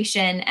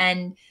proliferation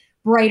and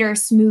brighter,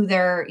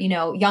 smoother,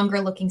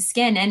 younger looking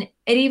skin. And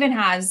it even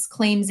has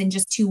claims in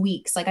just 2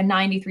 weeks, like a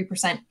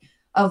 93%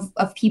 of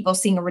people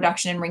seeing a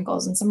reduction in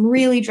wrinkles and some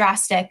really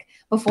drastic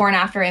before and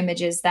after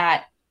images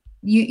that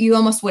you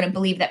almost wouldn't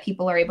believe that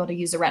people are able to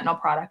use a retinol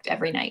product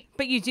every night.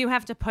 But you do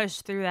have to push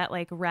through that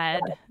like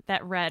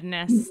that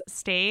redness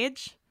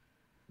stage.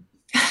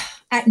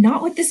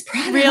 Not with this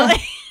product.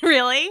 Really?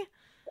 Really?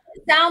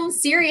 Sound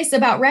serious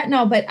about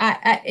retinol, but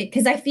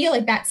because I feel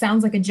like that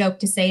sounds like a joke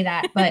to say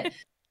that, but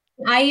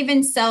I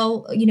even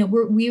sell,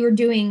 we were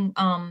doing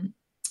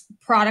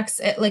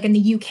products like in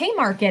the UK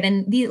market,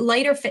 and the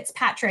lighter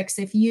Fitzpatrick's,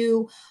 if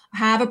you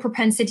have a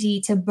propensity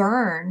to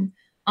burn,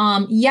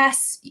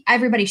 yes,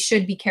 everybody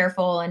should be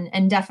careful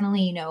and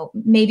definitely,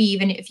 maybe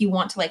even if you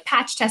want to like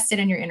patch test it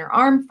in your inner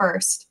arm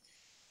first.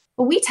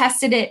 But we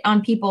tested it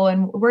on people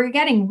and we're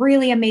getting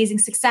really amazing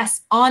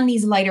success on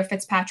these lighter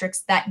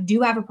Fitzpatrick's that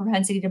do have a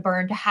propensity to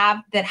burn,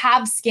 that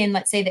have skin,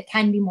 let's say, that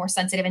can be more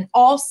sensitive, and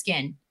all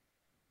skin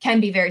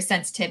can be very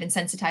sensitive and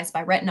sensitized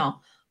by retinol.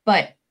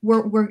 But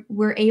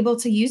we're able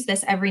to use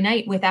this every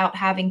night without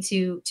having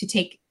to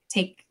take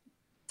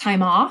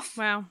time off.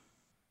 Wow.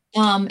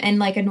 And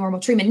like a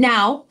normal treatment.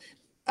 Now,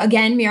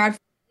 again, Murad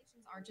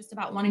formulations aren't just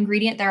about one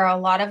ingredient. There are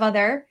a lot of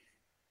other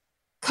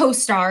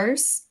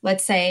co-stars,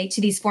 let's say, to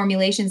these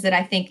formulations that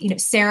I think,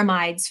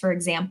 ceramides, for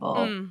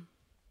example,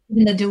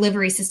 the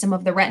delivery system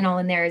of the retinol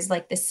in there is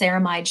like the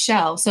ceramide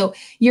shell. So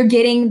you're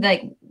getting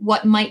like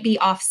what might be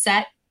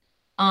offset,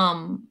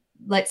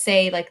 let's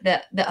say like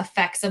the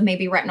effects of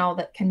maybe retinol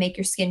that can make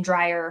your skin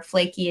drier or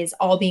flaky is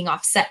all being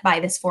offset by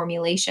this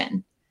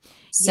formulation.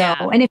 So,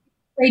 and if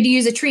you're afraid to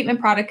use a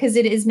treatment product because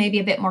it is maybe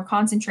a bit more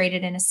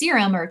concentrated in a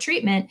serum or a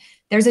treatment,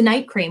 there's a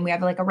night cream. We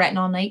have like a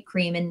retinol night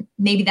cream. And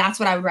maybe that's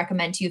what I would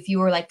recommend to you if you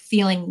were like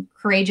feeling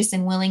courageous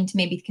and willing to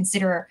maybe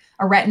consider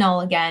a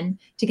retinol again,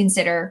 to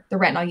consider the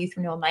Retinol Youth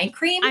Renewal Night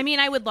Cream. I mean,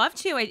 I would love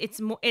to.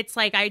 It's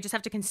like I just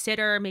have to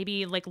consider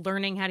maybe like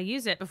learning how to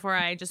use it before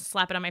I just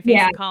slap it on my face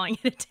and calling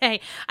it a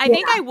day. I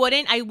think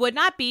I would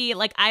not be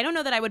like, I don't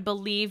know that I would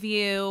believe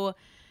you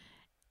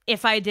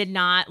if I did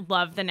not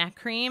love the neck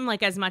cream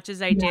like as much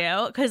as I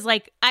do, because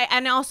like I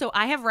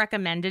have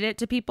recommended it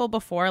to people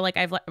before, like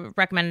I've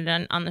recommended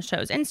it on the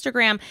show's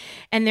Instagram,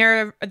 and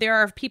there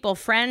are people,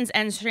 friends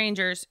and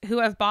strangers, who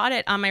have bought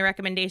it on my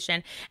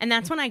recommendation, and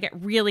that's when I get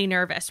really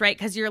nervous, right?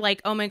 Because you're like,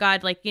 oh my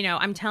god, like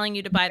I'm telling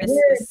you to buy this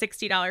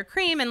 $60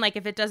 cream, and like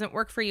if it doesn't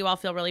work for you, I'll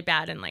feel really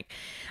bad, and like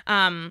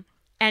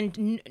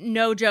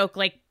no joke,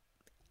 like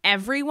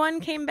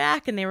everyone came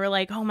back and they were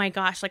like, oh my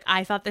gosh, like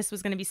I thought this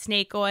was going to be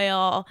snake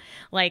oil.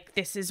 Like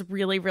this is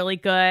really, really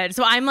good.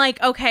 So I'm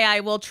like, okay, I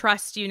will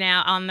trust you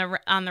now on the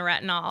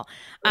retinol.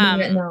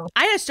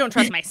 I just don't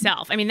trust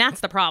myself. I mean,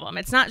 that's the problem.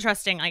 It's not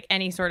trusting like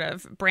any sort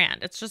of brand.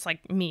 It's just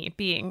like me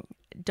being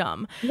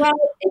dumb. Well,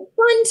 it's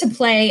fun to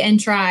play and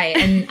try.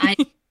 And I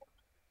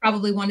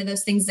probably one of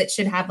those things that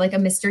should have like a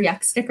Mr.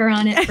 Yuck sticker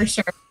on it for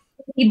sure.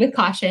 With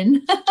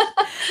caution.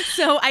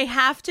 So I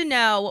have to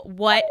know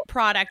what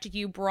product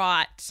you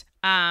brought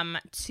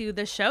to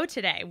the show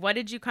today. What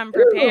did you come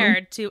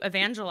prepared to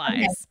evangelize?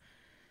 Okay.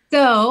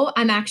 So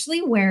I'm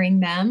actually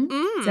wearing them.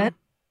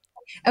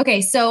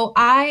 Okay, so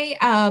I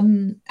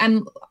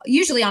am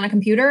usually on a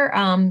computer,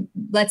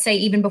 let's say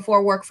even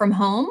before work from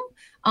home,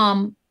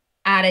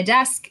 at a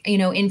desk,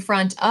 in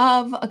front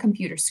of a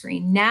computer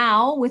screen.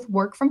 Now with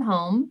work from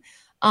home,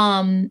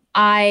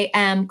 I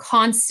am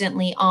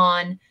constantly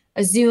on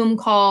a Zoom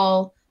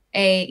call,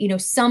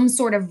 some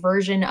sort of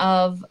version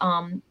of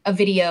a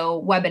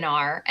video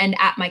webinar, and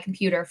at my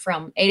computer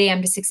from 8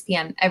 a.m. to 6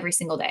 p.m. every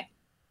single day.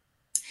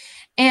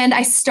 And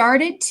I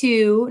started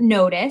to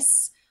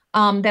notice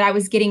that I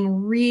was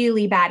getting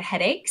really bad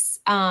headaches.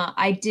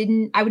 I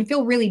would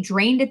feel really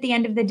drained at the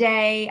end of the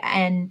day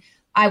and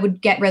I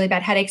would get really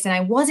bad headaches, and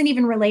I wasn't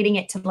even relating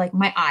it to like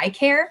my eye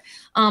care.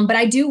 But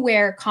I do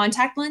wear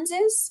contact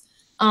lenses.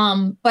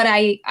 But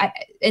I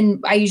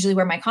usually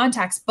wear my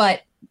contacts,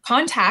 but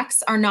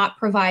contacts are not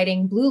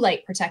providing blue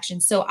light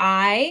protection. So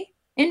I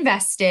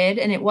invested,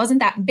 and it wasn't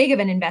that big of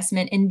an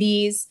investment, in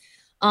these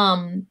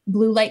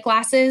blue light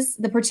glasses.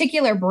 The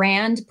particular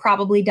brand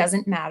probably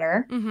doesn't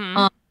matter.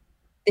 Mm-hmm.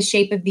 The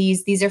shape of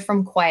these are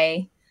from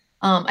Quay.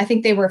 I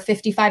think they were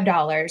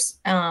 $55.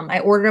 I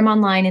ordered them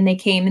online, and they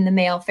came in the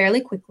mail fairly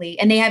quickly,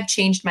 and they have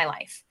changed my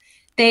life.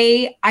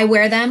 I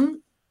wear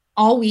them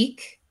all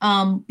week.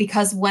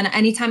 Because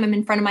anytime I'm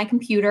in front of my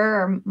computer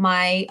or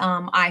my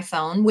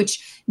iPhone,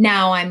 which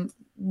now I'm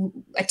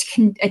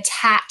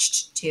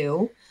attached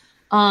to,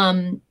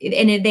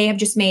 they have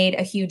just made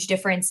a huge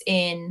difference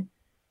in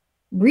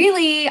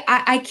really,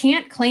 I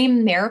can't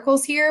claim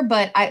miracles here,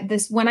 but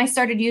when I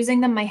started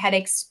using them, my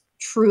headaches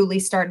truly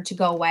started to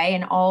go away.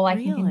 And all I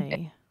can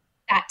do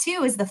that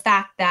too is the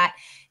fact that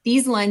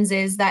these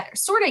lenses that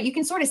you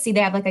can sort of see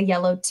they have like a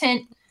yellow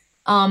tint.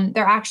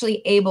 They're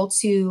actually able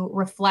to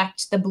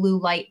reflect the blue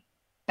light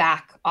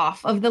back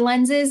off of the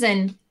lenses.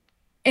 And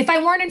if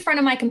I weren't in front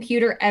of my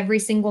computer every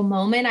single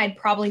moment, I'd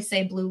probably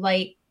say blue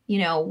light,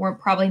 we're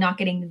probably not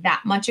getting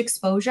that much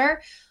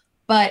exposure.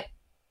 But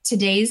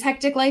today's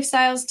hectic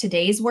lifestyles,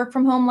 today's work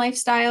from home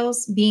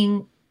lifestyles,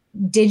 being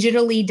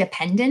digitally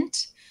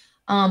dependent,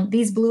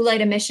 these blue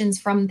light emissions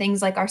from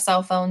things like our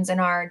cell phones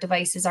and our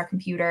devices, our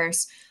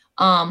computers,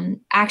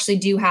 actually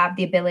do have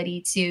the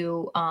ability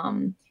to,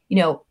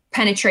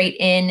 penetrate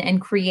in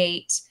and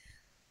create,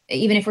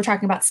 even if we're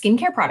talking about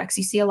skincare products,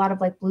 you see a lot of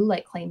like blue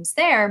light claims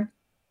there,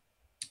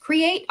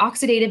 create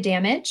oxidative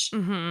damage.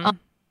 Mm-hmm. Not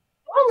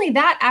only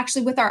that,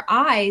 actually with our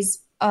eyes,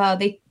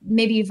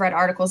 maybe you've read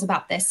articles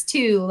about this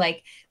too.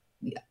 Like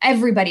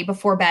everybody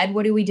before bed,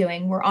 what are we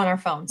doing? We're on our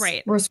phones.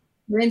 Right. We're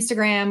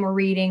Instagram, we're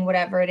reading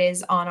whatever it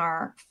is on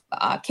our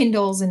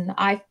Kindles and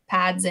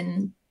iPads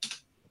and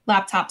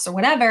laptops or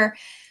whatever.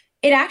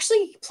 It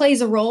actually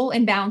plays a role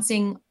in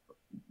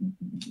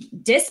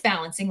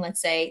disbalancing, let's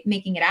say,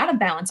 making it out of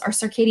balance, our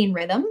circadian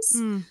rhythms.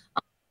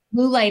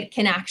 Blue light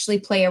can actually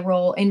play a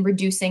role in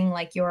reducing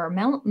like your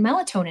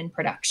melatonin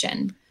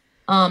production.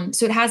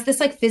 So it has this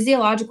like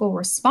physiological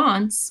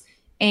response,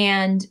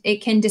 and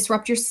it can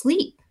disrupt your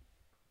sleep.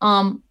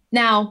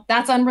 Now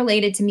that's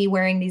unrelated to me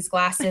wearing these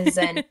glasses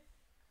and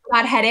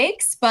bad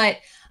headaches, but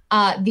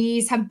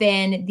these have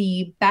been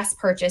the best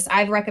purchase.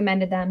 I've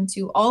recommended them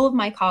to all of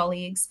my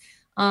colleagues.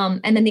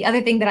 And then the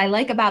other thing that I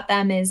like about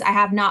them is I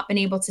have not been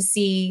able to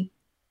see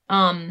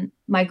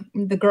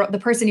the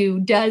person who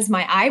does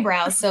my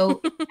eyebrows.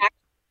 So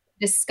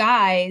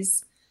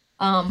disguise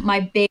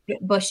my big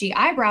bushy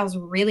eyebrows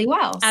really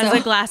well. As a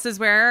glasses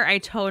wearer, I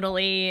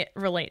totally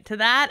relate to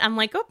that. I'm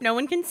like, oh, no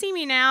one can see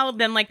me now.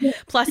 Then like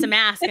plus a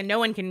mask and no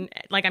one can,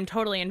 like, I'm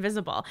totally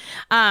invisible.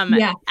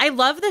 Yeah. I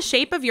love the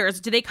shape of yours.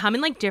 Do they come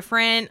in like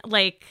different,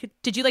 like,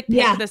 did you like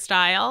pick the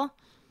style?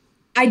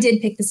 I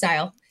did pick the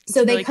style.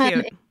 So really they come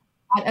cute. in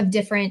a lot of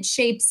different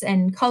shapes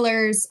and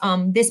colors.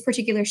 This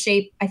particular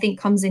shape, I think,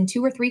 comes in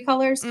 2 or 3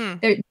 colors. They're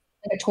like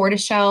a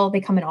tortoise shell. They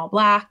come in all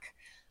black.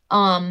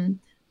 And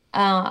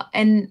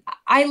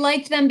I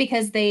liked them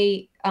because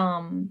they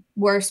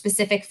were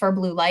specific for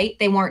blue light.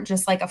 They weren't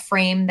just like a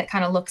frame that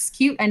kind of looks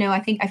cute. I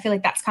feel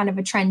like that's kind of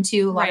a trend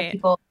too. A lot of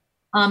people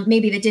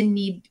maybe that didn't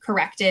need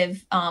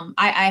corrective.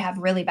 I have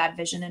really bad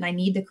vision and I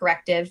need the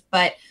corrective,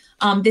 but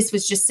this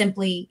was just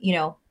simply,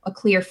 a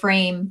clear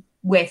frame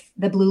with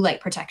the blue light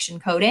protection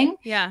coating.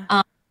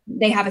 Yeah.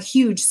 They have a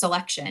huge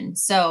selection.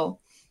 So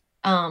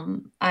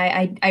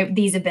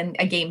these have been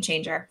a game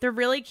changer. They're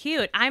really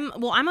cute. I'm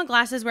a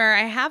glasses wearer.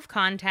 I have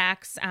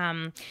contacts.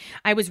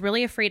 I was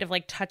really afraid of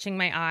like touching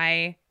my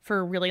eye for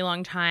a really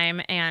long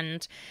time.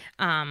 And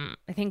I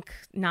think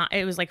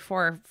it was like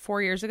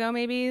four years ago,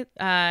 maybe.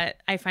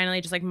 I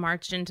finally just like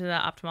marched into the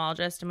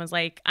ophthalmologist and was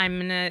like, I'm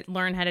going to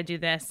learn how to do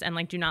this. And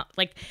like, do not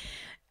like,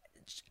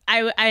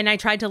 I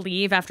tried to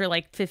leave after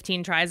like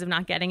 15 tries of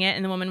not getting it.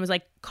 And the woman was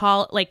like,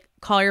 call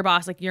your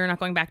boss. Like, you're not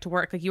going back to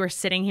work. Like, you are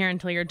sitting here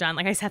until you're done.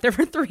 Like, I sat there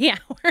for 3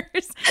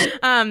 hours.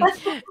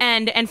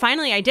 And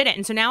finally I did it.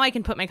 And so now I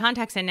can put my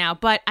contacts in now,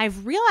 but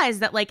I've realized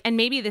that like, and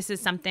maybe this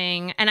is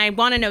something, and I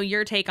want to know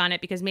your take on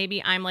it because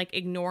maybe I'm like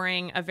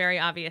ignoring a very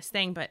obvious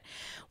thing, but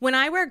when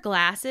I wear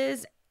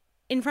glasses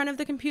in front of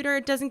the computer,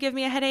 it doesn't give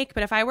me a headache.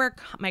 But if I wear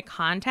my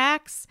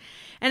contacts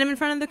and I'm in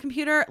front of the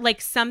computer, like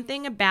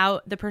something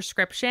about the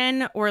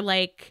prescription or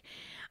like,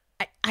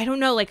 I don't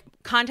know, like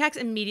contacts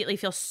immediately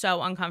feel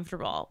so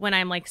uncomfortable when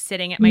I'm like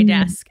sitting at my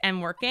desk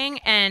and working,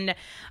 and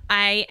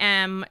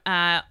I'm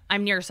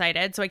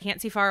nearsighted, so I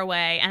can't see far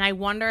away. And I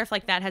wonder if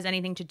like that has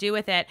anything to do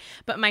with it.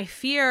 But my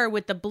fear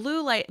with the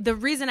blue light, the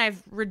reason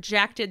I've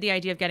rejected the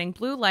idea of getting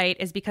blue light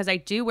is because I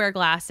do wear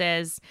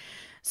glasses.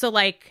 So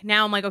like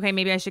now I'm like, okay,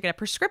 maybe I should get a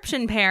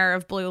prescription pair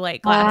of blue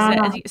light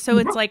glasses. So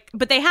it's like,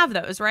 but they have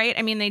those, right?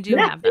 I mean, they do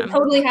have them. They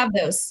totally have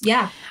those.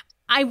 Yeah.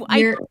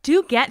 I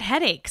do get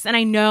headaches, and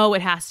I know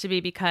it has to be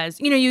because,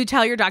 you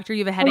tell your doctor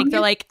you have a headache. They're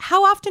like,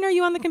 how often are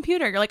you on the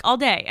computer? You're like, all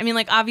day. I mean,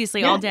 like,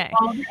 obviously all day.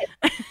 All day.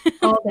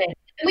 All day.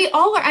 We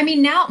all are. I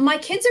mean, now my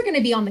kids are going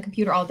to be on the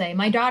computer all day.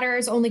 My daughter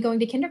is only going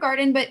to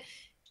kindergarten, but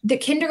the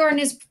kindergarten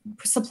is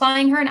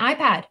supplying her an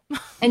iPad,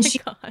 and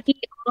she's on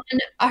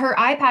her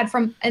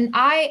iPad and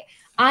I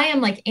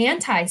am like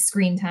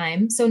anti-screen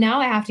time. So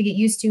now I have to get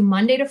used to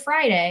Monday to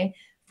Friday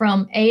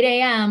from 8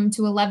 a.m.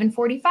 to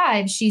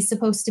 11:45. She's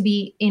supposed to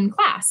be in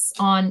class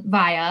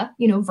via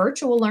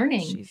virtual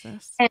learning.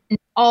 Jesus. And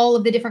all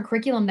of the different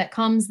curriculum that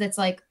comes that's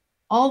like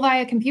all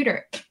via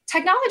computer.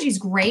 Technology is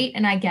great,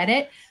 and I get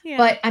it,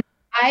 but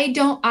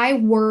I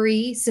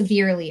worry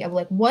severely of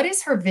like, what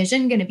is her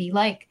vision going to be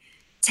like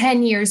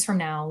 10 years from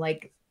now?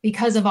 Like,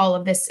 because of all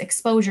of this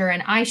exposure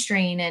and eye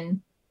strain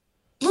and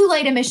blue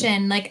light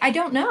emission, like, I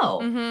don't know.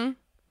 Mm-hmm.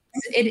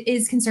 It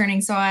is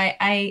concerning. So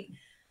I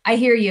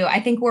hear you. I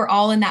think we're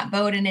all in that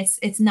boat, and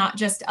it's not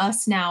just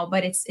us now,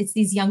 but it's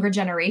these younger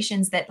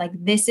generations that like,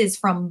 this is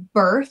from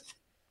birth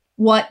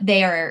what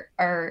they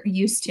are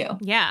used to.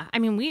 Yeah. I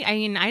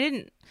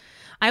mean,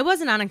 I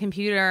wasn't on a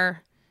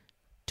computer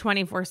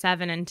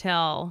 24/7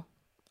 until,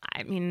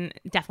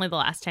 definitely the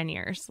last 10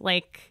 years.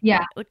 Like,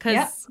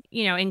 because,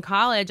 in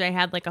college I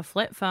had like a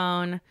flip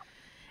phone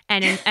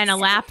and a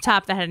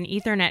laptop that had an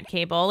Ethernet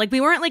cable. Like,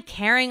 we weren't like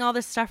carrying all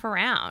this stuff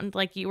around.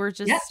 Like, you were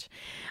just,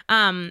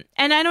 and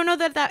I don't know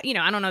that I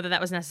don't know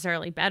that was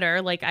necessarily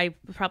better. Like, I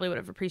probably would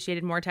have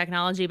appreciated more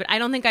technology, but I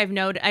don't think I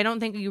don't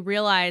think you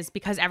realize,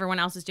 because everyone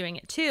else is doing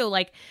it too,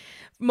 like,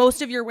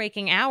 most of your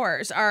waking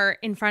hours are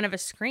in front of a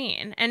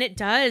screen, and it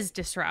does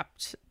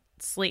disrupt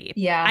sleep.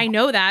 Yeah. I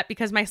know that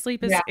because my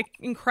sleep is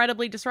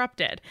incredibly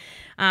disrupted.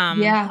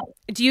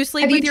 Do you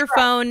sleep Have with you your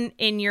phone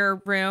in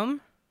your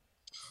room?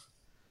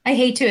 I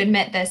hate to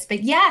admit this,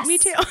 but yes. Me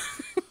too.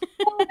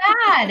 So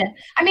bad.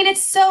 I mean,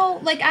 it's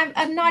so like,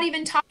 I'm not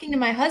even talking to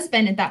my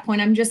husband at that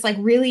point. I'm just like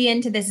really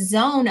into this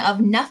zone of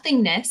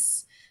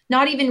nothingness,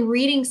 not even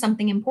reading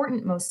something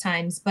important most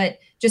times, but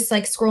just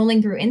like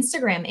scrolling through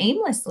Instagram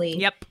aimlessly.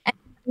 Yep. And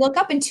look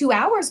up and 2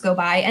 hours go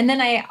by, and then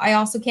I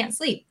also can't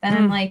sleep. Then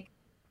I'm like,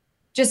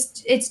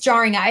 it's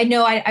jarring. I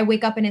know I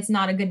wake up and it's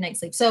not a good night's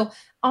sleep. So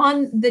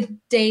on the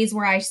days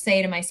where I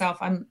say to myself,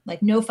 I'm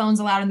like, no phones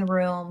allowed in the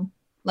room.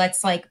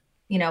 Let's like,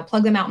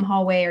 plug them out in the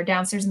hallway or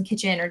downstairs in the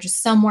kitchen or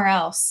just somewhere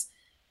else.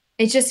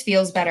 It just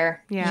feels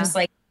better. Yeah. Just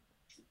like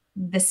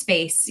the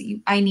space.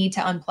 I need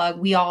to unplug.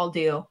 We all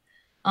do.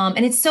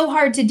 And it's so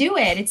hard to do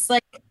it. It's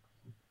like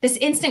this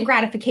instant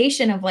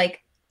gratification of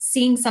like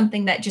seeing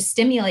something that just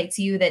stimulates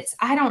you. That's,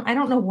 I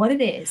don't know what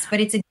it is, but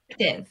it's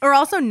addictive. Or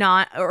also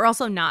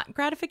not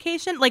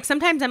gratification. Like,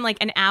 sometimes I'm like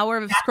an hour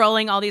of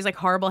scrolling all these like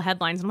horrible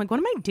headlines. I'm like, what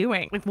am I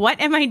doing? Like,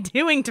 what am I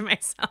doing to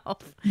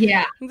myself?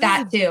 Yeah, This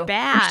that is too.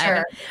 bad. For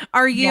sure.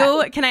 Are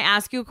you, can I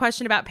ask you a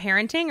question about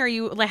parenting? Are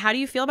you like, how do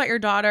you feel about your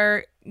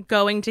daughter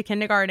going to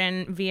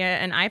kindergarten via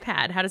an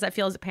iPad? How does that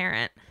feel as a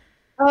parent?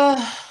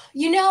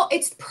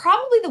 It's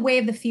probably the way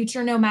of the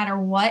future, no matter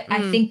what.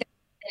 I think that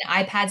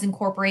iPads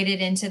incorporated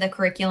into the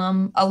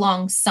curriculum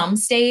along some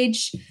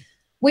stage,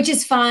 which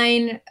is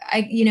fine.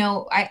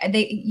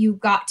 You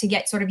got to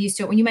get sort of used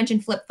to it. When you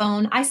mentioned flip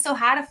phone, I still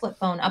had a flip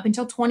phone up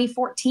until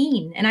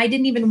 2014, and I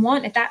didn't even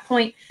want at that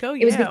point.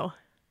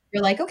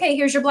 You're like, okay,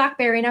 here's your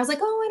BlackBerry, and I was like,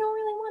 oh, I don't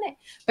really want it.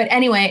 But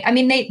anyway, I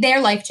mean,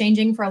 they're life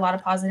changing for a lot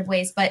of positive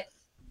ways. But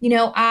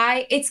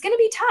it's going to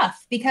be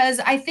tough, because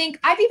I think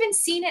I've even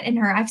seen it in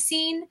her. I've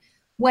seen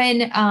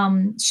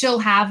when she'll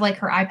have like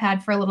her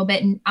iPad for a little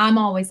bit, and I'm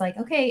always like,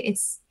 okay,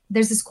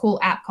 there's this cool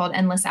app called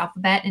Endless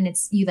Alphabet, and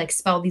you like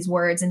spell these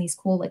words, and these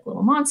cool like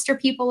little monster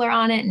people are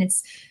on it, and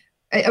it's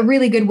a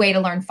really good way to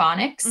learn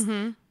phonics.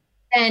 Mm-hmm.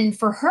 And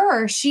for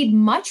her, she'd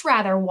much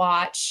rather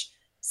watch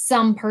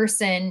some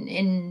person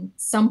in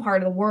some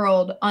part of the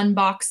world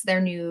unbox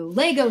their new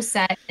Lego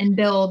set and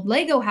build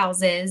Lego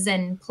houses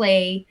and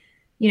play,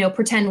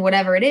 pretend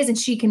whatever it is, and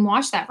she can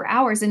watch that for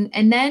hours. And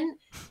then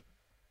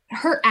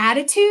her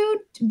attitude,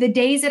 the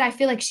days that I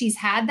feel like she's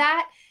had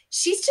that,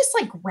 she's just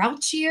like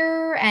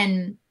grouchier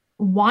and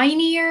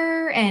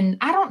whinier, and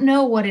I don't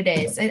know what it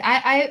is.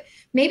 I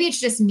maybe it's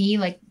just me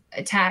like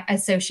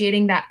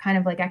associating that kind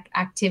of like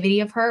activity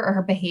of her, or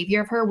her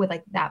behavior of her, with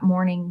like that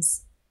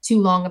morning's too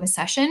long of a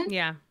session.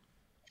 Yeah.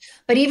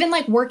 But even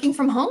like working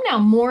from home now,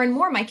 more and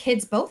more, my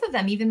kids, both of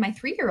them, even my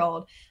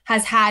 3-year-old,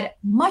 has had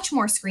much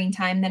more screen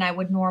time than I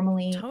would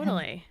normally.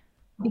 Totally.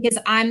 Because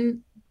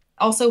I'm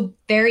also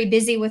very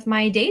busy with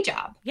my day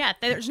job. Yeah,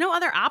 there's no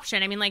other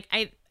option. I mean, like,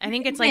 I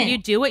think it's like you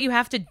do what you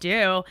have to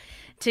do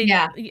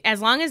to,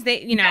 as long as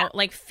they,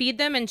 like, feed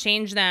them and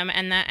change them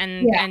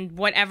and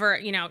whatever,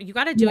 you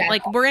got to do it.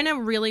 Like, we're in a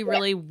really,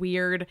 really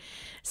weird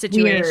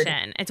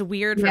situation. It's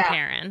weird for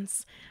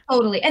parents.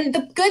 Totally. And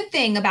the good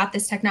thing about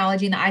this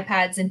technology and the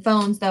iPads and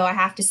phones, though, I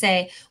have to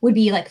say, would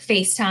be like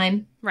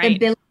FaceTime. Right. The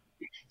ability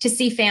to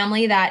see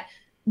family that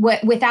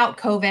without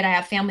COVID, I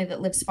have family that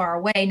lives far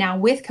away. Now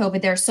with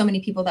COVID, there are so many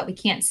people that we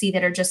can't see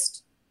that are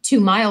just 2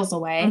 miles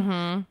away.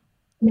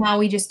 Mm-hmm. now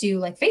we just do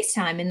like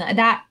FaceTime, and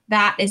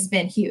that has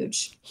been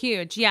huge.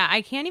 Huge. Yeah.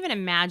 I can't even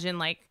imagine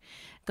like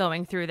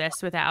going through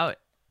this without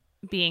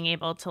being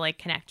able to like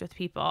connect with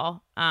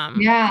people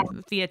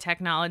via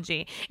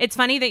technology. It's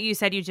funny that you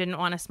said you didn't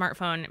want a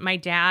smartphone. My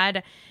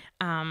dad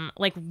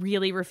like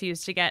really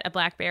refused to get a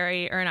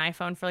BlackBerry or an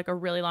iPhone for like a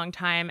really long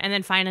time. And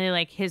then finally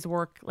like his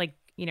work like,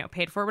 you know,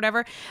 paid for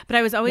whatever. But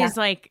I was always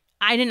like,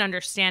 I didn't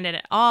understand it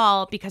at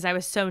all because I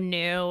was so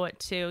new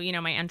to, you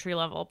know, my entry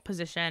level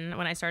position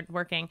when I started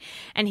working.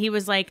 And he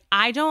was like,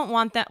 I don't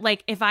want that.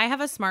 Like, if I have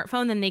a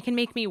smartphone, then they can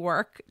make me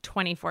work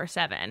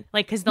 24/7.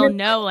 Like, because they'll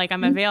know like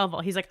I'm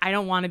available. He's like, I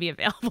don't want to be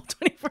available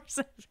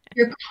 24/7.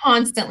 You're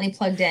constantly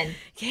plugged in.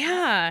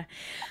 Yeah.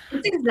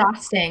 It's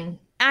exhausting.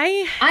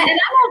 And I'm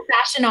old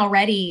fashioned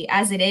already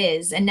as it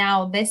is. And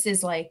now this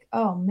is like,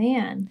 oh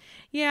man.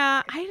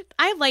 Yeah.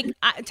 I like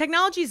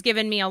technology's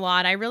given me a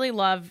lot. I really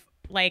love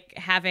like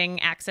having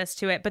access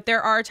to it, but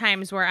there are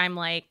times where I'm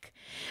like,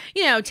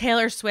 you know,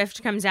 Taylor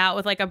Swift comes out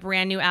with like a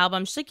brand new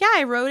album. She's like, yeah,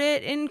 I wrote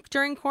it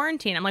during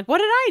quarantine. I'm like, what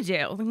did I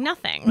do? Like,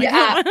 nothing. Like,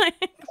 what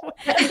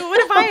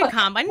if I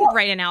I didn't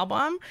write an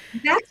album.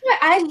 That's why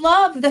I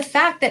love the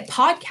fact that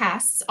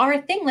podcasts are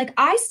a thing. Like,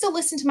 I still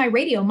listen to my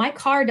radio. My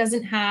car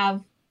doesn't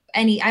have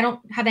I don't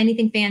have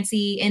anything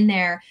fancy in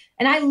there.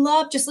 And I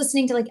love just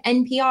listening to like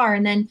NPR,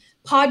 and then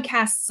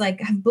podcasts like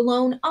have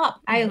blown up.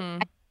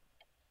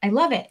 I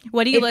love it.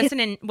 What do you listen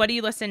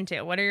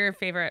to? What are your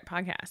favorite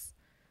podcasts?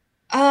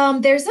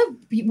 There's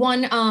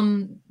one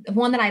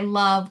that I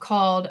love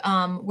called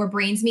Where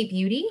Brains Meet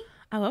Beauty.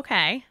 Oh,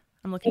 okay.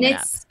 I'm looking it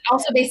up. It's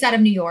also based out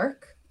of New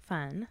York.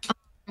 Fun.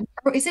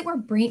 Or is it Where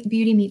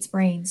Beauty Meets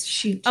Brains?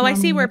 Shoot. Oh, I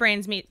see Where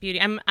Brains Meet Beauty.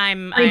 I'm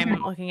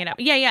looking it up.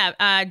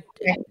 Yeah.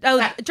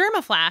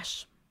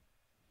 Dermaflash.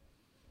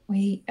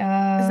 Wait,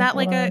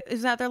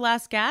 is that their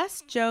last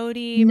guest?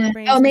 Jody? No.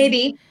 Oh,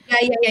 maybe.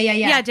 Yeah.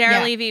 Yeah,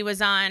 Dara Levy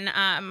was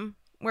on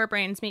Where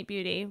Brains Meet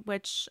Beauty,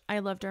 which I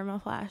love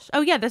Dermaflash. Oh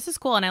yeah, this is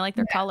cool, and I like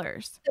their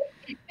colors.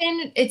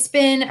 It's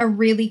been a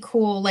really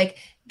cool, like,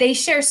 they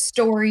share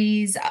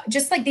stories,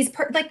 just like these,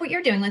 like what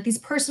you're doing, like these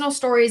personal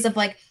stories of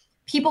like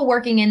people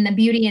working in the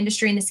beauty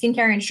industry and the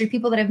skincare industry,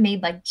 people that have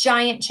made like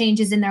giant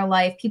changes in their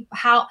life, people,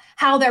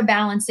 how they're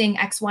balancing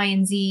X, Y,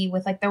 and Z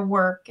with like their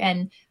work,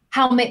 and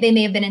how they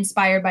may have been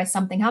inspired by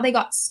something, how they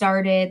got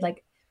started,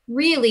 like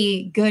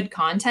really good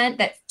content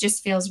that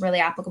just feels really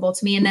applicable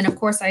to me. And then of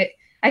course, I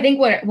think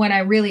when I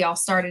really all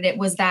started it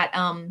was that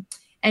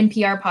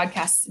NPR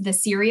podcast, the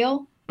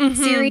Serial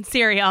series.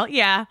 Serial,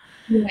 yeah.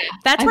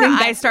 That's where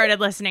I started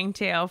listening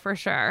to, for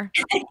sure.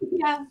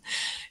 Yeah.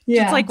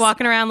 Just like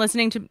walking around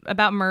listening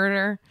about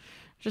murder.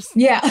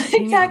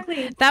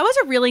 Exactly. That was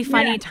a really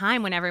funny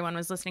time when everyone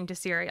was listening to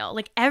Serial.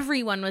 Like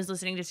everyone was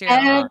listening to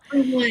Serial.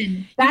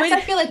 Everyone.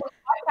 I feel like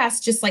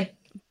podcasts just like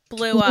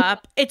blew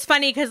up. It's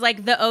funny because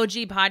like the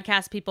OG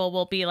podcast people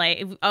will be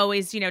like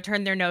always, you know,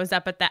 turn their nose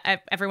up at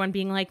that, everyone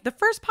being like, the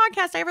first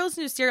podcast I ever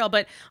listened to was Serial.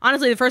 But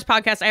honestly, the first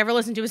podcast I ever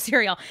listened to was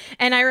Serial.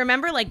 And I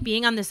remember like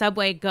being on the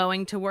subway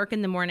going to work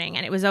in the morning,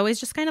 and it was always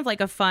just kind of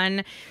like a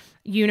fun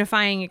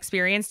unifying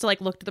experience to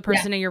like look to the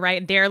person to your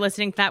right, they're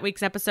listening to that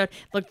week's episode,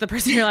 look to the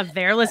person to your left,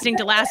 they're listening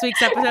to last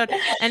week's episode,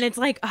 and it's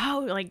like,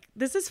 oh, like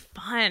this is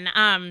fun.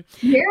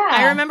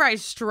 I remember I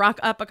struck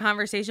up a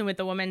conversation with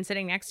the woman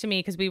sitting next to me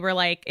because we were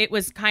like, it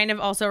was kind of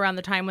also around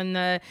the time when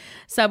the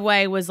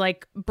subway was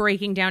like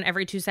breaking down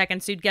every 2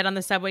 seconds. So you'd get on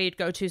the subway, you'd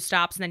go 2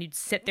 stops, and then you'd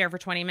sit there for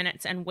 20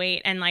 minutes and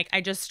wait. And like I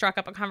just struck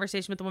up a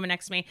conversation with the woman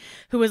next to me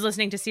who was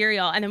listening to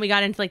Serial, and then we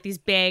got into like these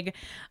big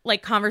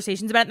like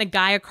conversations about it, and the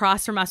guy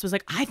across from us was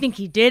like, I think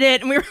he did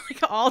it, and we were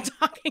like all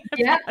talking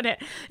about it.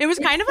 It was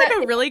kind of like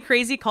a really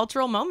crazy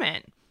cultural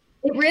moment.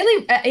 It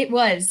really it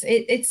was.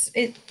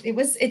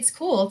 It's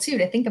cool too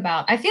to think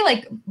about. I feel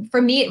like for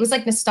me it was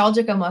like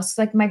nostalgic almost.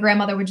 Like my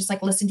grandmother would just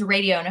like listen to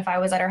radio, and if I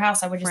was at her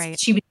house, I would just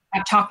she would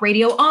have talk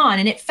radio on,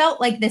 and it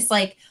felt like this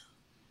like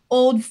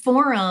old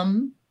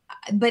forum,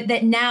 but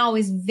that now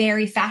is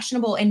very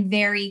fashionable and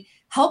very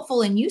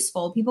helpful and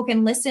useful. People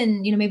can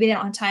listen, you know, maybe they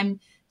don't have time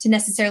to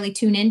necessarily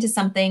tune into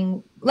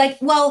something like,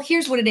 well,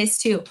 here's what it is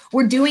too.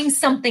 We're doing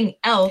something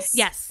else.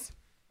 Yes.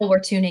 While we're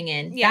tuning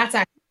in. Yeah. That's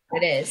actually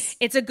what it is.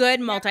 It's a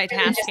good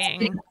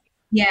multitasking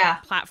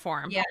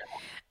platform. Yeah.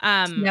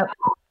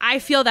 I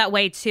feel that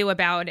way too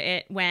about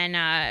it when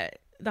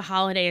the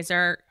holidays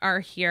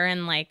are here,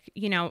 and like,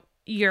 you know,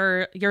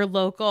 your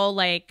local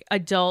like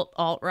adult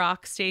alt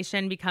rock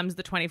station becomes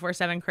the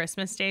 24/7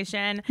 Christmas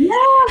station.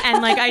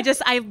 And like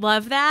I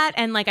love that,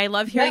 and like I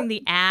love hearing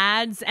the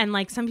ads, and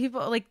like some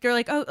people like they're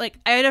like, oh, like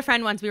I had a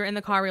friend once, we were in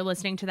the car, we were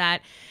listening to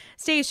that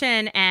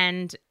station,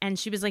 and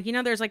she was like, you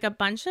know, there's like a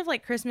bunch of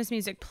like Christmas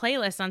music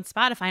playlists on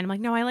Spotify, and I'm like,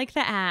 no, I like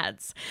the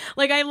ads.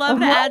 Like I love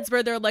the ads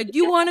where they're like,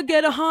 you want to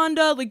get a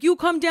Honda, like you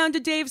come down to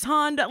Dave's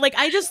Honda. Like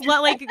I just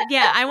like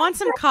I want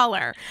some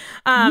color.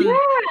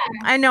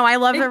 I know, I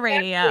love the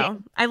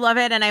radio. I love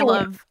it, and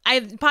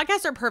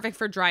podcasts are perfect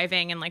for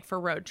driving and like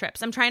for road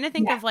trips. I'm trying to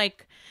think of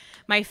like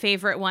my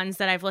favorite ones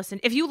that I've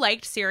listened. If you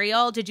liked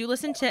Serial, did you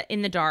listen to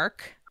In the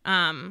Dark?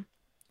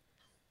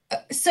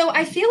 So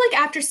I feel like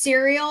after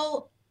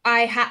Serial,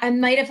 I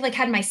might have like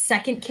had my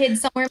second kid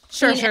somewhere.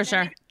 Sure.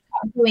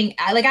 Doing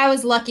like I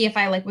was lucky if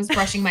I like was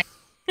brushing my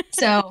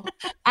so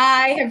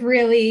I have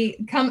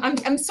really come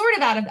I'm sort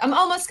of I'm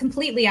almost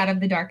completely out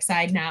of the dark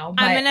side now.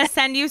 But I'm gonna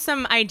send you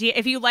some idea.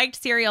 If you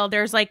liked Serial,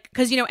 there's like,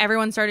 because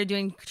everyone started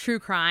doing true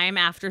crime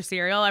after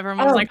Serial.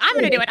 Everyone was like, I'm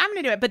gonna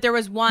do it. But there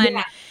was one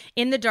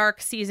In the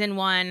Dark season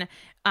 1,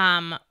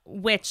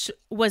 which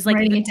was like,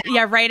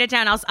 write it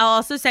down. I'll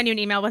also send you an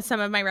email with some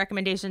of my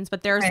recommendations.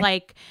 But there's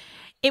like,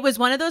 it was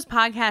one of those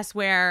podcasts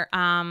where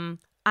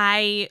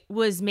I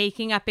was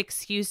making up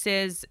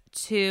excuses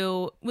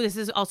this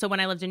is also when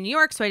I lived in New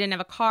York, so I didn't have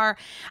a car.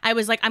 I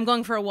was like, I'm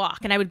going for a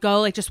walk, and I would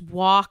go like just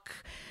walk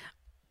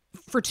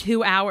for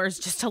 2 hours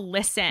just to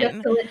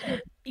listen.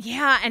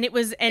 Yeah, and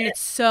it's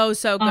so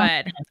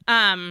good.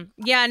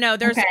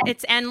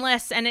 It's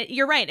endless, and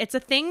you're right. It's a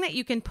thing that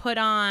you can put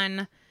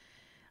on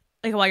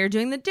like while you're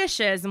doing the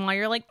dishes and while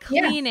you're like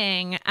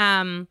cleaning.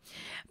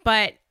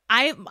 But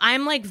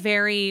I'm like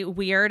very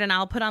weird, and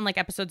I'll put on like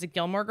episodes of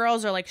Gilmore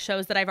Girls or like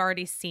shows that I've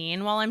already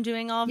seen while I'm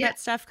doing all of that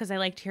stuff, because I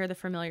like to hear the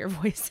familiar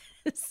voices.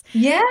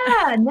 Yeah,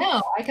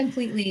 no, I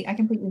completely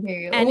hear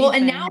you. Well,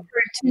 and now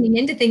we're tuning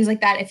into things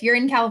like that. If you're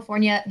in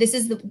California, this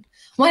is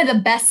one of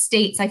the best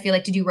states I feel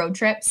like to do road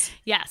trips.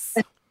 Yes.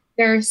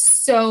 There's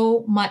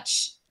so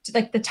much,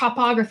 like the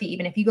topography,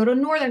 even if you go to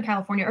Northern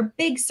California or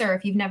Big Sur,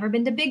 if you've never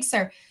been to Big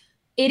Sur,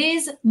 it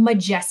is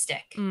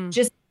majestic.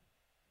 Just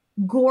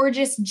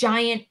gorgeous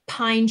giant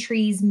pine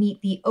trees meet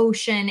the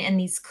ocean and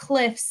these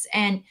cliffs.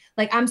 And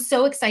like, I'm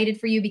so excited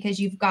for you because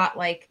you've got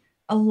like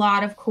a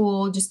lot of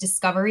cool just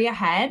discovery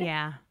ahead.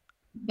 Yeah.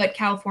 But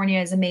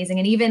California is amazing.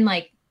 And even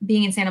like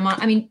being in Santa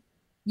Monica, I mean,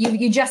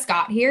 you just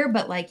got here,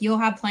 but like you'll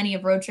have plenty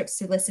of road trips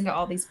to listen to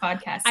all these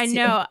podcasts. I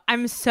know.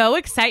 I'm so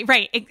excited.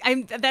 Right.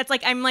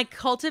 I'm like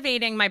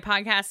cultivating my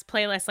podcast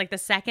playlist. Like the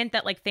second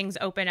that like things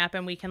open up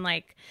and we can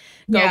like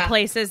go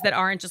places that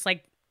aren't just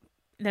like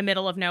the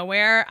middle of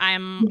nowhere,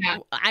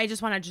 I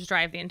just want to just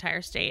drive the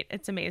entire state.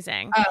 It's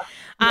amazing.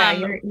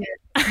 You're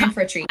in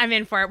for a treat. I'm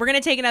in for it. We're going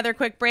to take another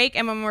quick break,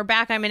 and when we're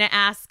back, I'm going to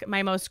ask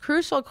my most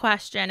crucial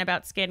question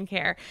about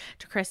skincare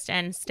to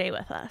Kristen. Stay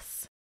with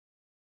us.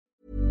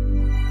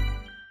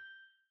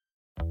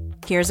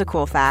 Here's a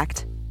cool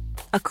fact.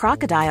 A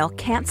crocodile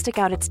can't stick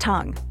out its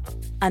tongue.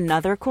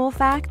 Another cool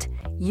fact,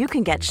 you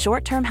can get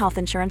short-term health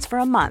insurance for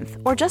a month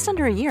or just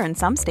under a year in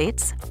some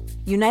states.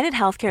 United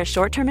Healthcare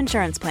short-term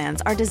insurance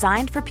plans are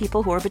designed for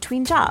people who are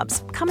between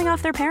jobs, coming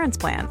off their parents'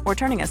 plan, or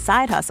turning a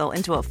side hustle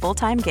into a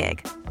full-time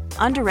gig.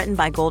 Underwritten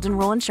by Golden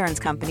Rule Insurance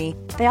Company,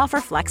 they offer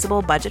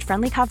flexible,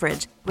 budget-friendly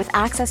coverage with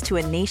access to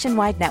a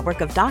nationwide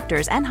network of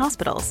doctors and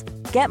hospitals.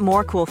 Get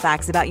more cool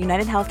facts about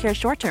United Healthcare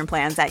short-term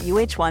plans at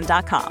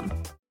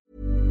uh1.com.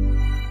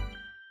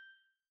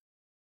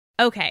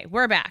 Okay,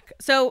 we're back.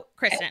 So,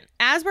 Kristen,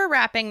 as we're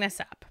wrapping this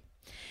up,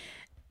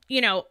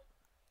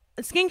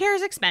 skincare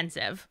is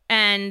expensive,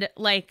 and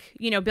like,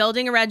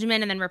 building a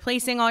regimen and then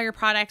replacing all your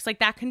products, like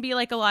that can be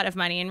like a lot of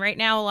money. And right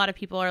now, a lot of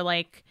people are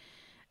like,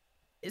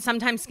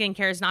 sometimes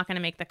skincare is not going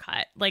to make the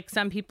cut. Like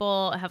some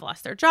people have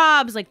lost their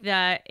jobs, like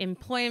the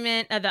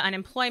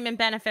unemployment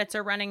benefits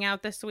are running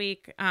out this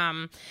week.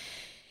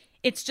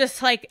 It's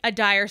just like a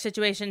dire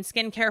situation.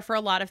 Skincare for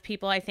a lot of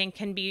people, I think,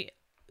 can be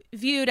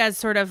viewed as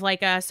sort of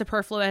like a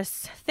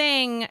superfluous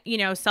thing.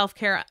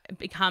 Self-care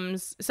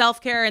becomes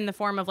self-care in the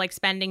form of like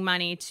spending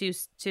money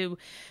to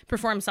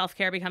perform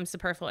self-care becomes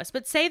superfluous.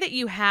 But say that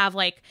you have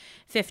like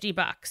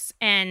 $50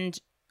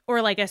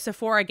 or like a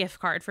Sephora gift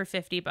card for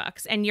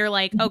 $50, and you're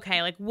like,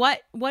 okay, like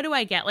what do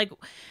I get? Like,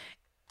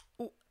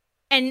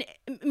 and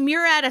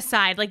Murad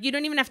aside, like you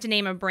don't even have to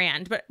name a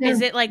brand, but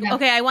is it like,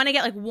 okay, I want to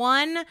get like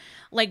one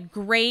like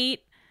great,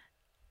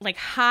 like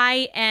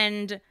high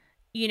end,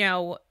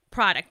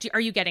 product. Are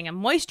you getting a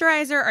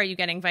moisturizer? Are you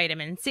getting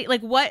vitamin C?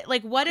 Like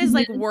what is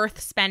like worth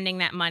spending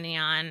that money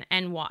on,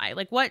 and why?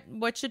 Like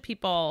what should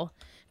people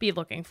be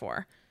looking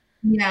for?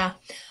 Yeah,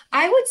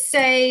 I would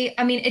say,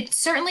 I mean, it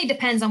certainly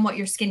depends on what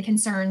your skin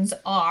concerns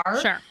are.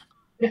 Sure.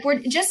 If we're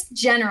just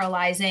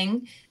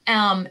generalizing,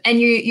 and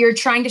you're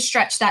trying to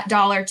stretch that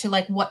dollar to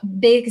like what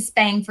biggest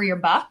bang for your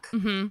buck,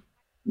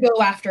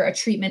 go after a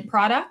treatment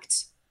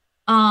product.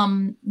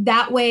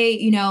 That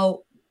way,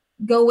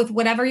 go with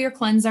whatever your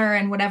cleanser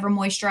and whatever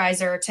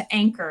moisturizer to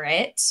anchor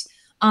it.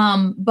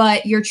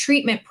 But your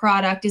treatment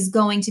product is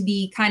going to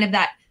be kind of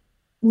that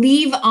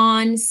leave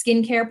on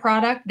skincare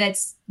product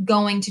that's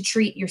going to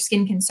treat your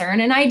skin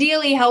concern and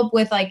ideally help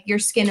with like your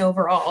skin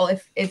overall.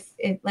 If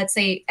let's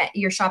say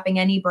you're shopping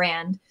any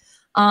brand.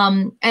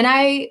 And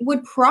I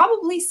would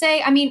probably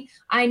say, I mean,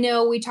 I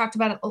know we talked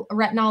about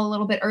retinol a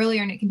little bit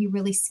earlier and it can be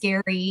really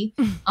scary.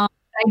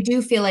 I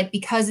do feel like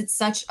because it's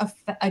such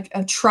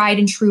a tried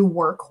and true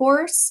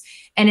workhorse,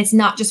 and it's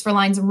not just for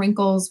lines and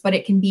wrinkles, but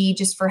it can be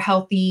just for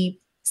healthy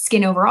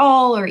skin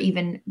overall, or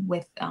even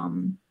with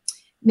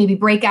maybe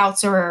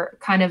breakouts or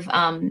kind of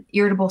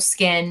irritable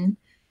skin.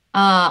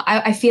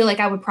 I feel like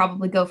I would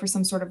probably go for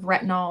some sort of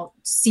retinol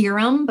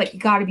serum, but you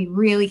got to be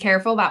really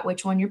careful about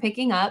which one you're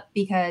picking up,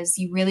 because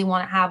you really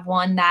want to have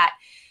one that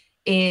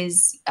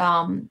is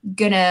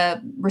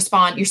gonna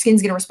respond. Your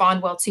skin's gonna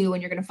respond well too,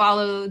 and you're gonna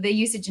follow the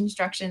usage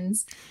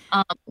instructions.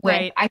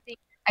 Right. I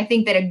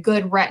think that a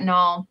good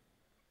retinol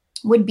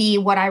would be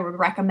what I would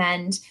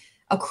recommend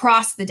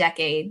across the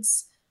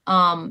decades.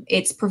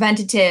 It's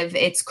preventative,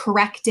 it's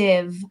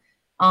corrective,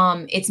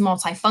 it's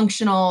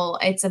multifunctional.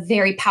 It's a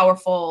very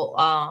powerful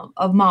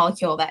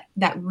molecule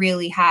that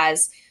really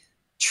has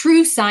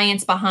true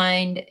science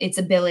behind its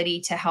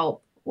ability to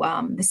help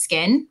the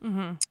skin.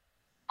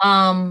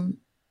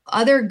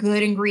 Other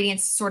good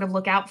ingredients to sort of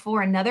look out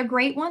for. Another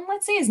great one,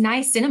 let's say, is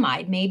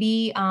niacinamide.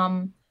 Maybe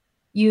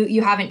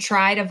you haven't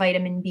tried a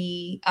vitamin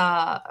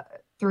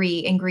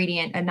B3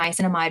 ingredient, a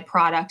niacinamide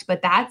product,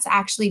 but that's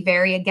actually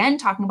again,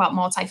 talking about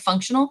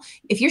multifunctional.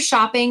 If you're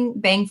shopping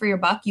bang for your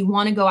buck, you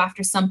want to go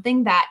after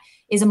something that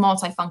is a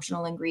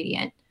multifunctional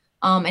ingredient.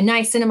 And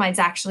niacinamide is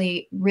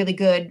actually really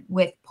good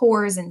with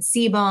pores and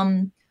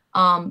sebum,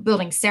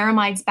 building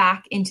ceramides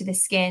back into the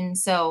skin.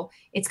 So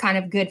it's kind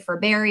of good for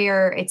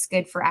barrier. It's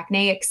good for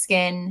acneic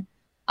skin.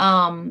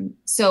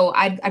 So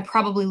I'd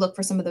probably look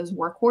for some of those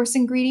workhorse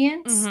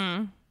ingredients.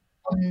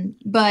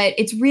 But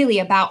it's really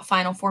about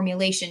final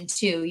formulation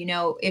too. You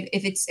know,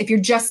 if you're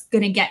just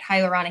going to get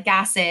hyaluronic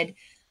acid,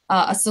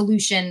 a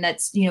solution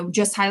that's, you know,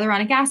 just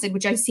hyaluronic acid,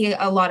 which I see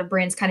a lot of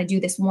brands kind of do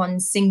this one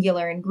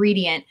singular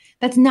ingredient,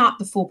 that's not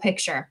the full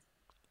picture.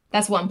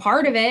 That's one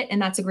part of it,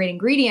 and that's a great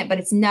ingredient, but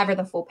it's never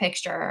the full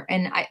picture.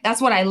 And that's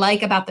what I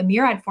like about the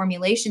Murad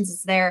formulations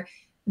is they're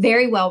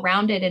very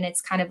well-rounded, and it's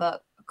kind of a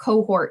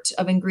cohort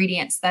of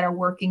ingredients that are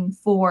working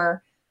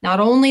for not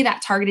only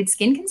that targeted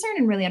skin concern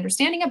and really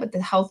understanding it, but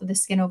the health of the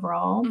skin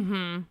overall.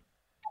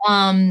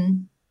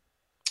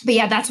 But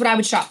yeah, that's what I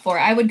would shop for.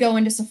 I would go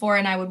into Sephora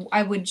and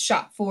I would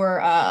shop for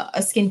a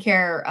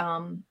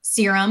skincare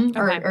serum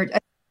or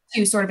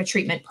sort of a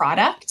treatment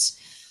product.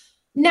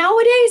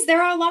 Nowadays,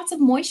 there are lots of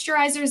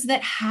moisturizers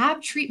that have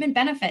treatment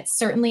benefits.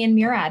 Certainly in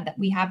Murad, that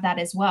we have that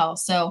as well.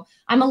 So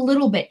I'm a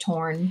little bit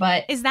torn,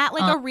 but is that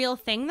like a real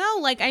thing though?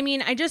 Like, I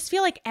mean, I just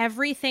feel like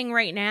everything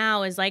right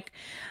now is like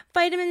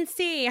vitamin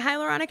C,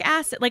 hyaluronic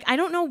acid. Like, I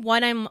don't know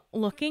what I'm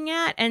looking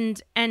at.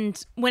 And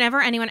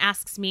whenever anyone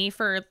asks me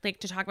for like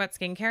to talk about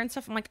skincare and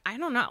stuff, I'm like, I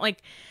don't know.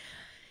 Like,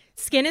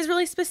 skin is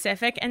really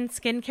specific and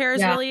skincare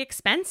is really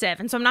expensive.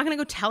 And so I'm not going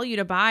to go tell you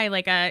to buy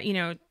like a, you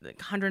know, like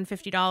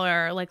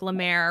 $150 like La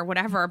Mer or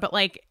whatever. But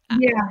like,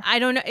 I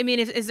don't know. I mean,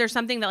 is there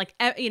something that like,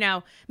 you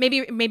know,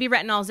 maybe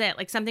retinol is it,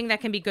 like something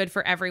that can be good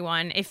for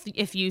everyone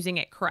if using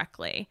it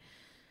correctly?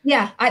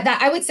 Yeah,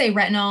 I would say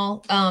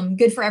retinol,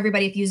 good for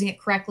everybody if using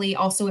it correctly.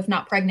 Also, if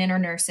not pregnant or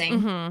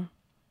nursing.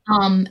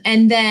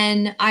 And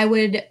then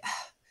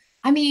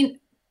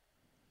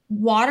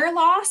water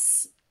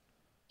loss.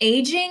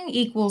 Aging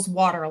equals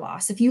water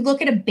loss. If you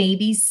look at a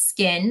baby's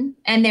skin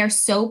and they're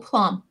so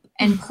plump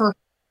and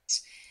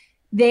perfect,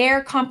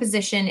 their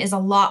composition is a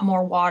lot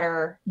more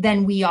water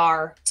than we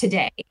are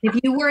today. If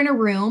you were in a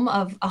room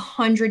of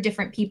 100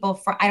 different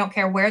people, I don't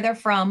care where they're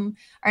from,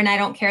 and I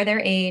don't care their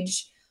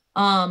age,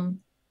 and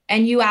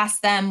you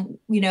ask them,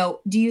 you know,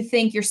 do you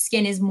think your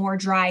skin is more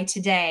dry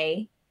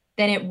today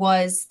than it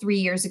was 3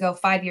 years ago,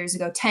 5 years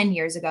ago, 10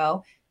 years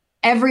ago?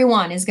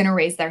 Everyone is going to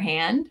raise their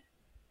hand.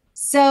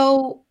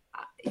 So,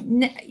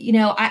 you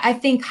know, I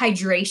think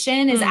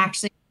hydration is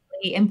actually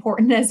really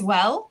important as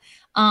well.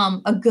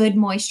 A good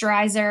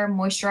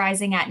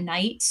moisturizing at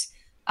night.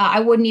 I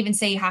wouldn't even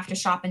say you have to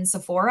shop in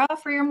Sephora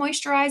for your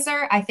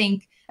moisturizer. I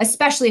think,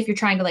 especially if you're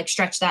trying to like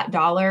stretch that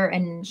dollar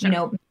and, you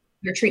know,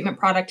 your treatment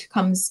product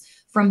comes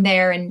from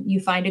there and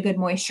you find a good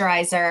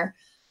moisturizer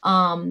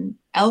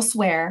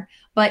elsewhere.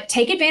 But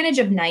take advantage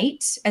of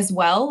night as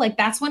well. Like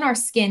that's when our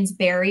skin's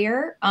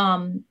barrier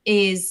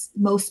is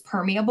most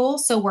permeable.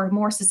 So we're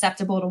more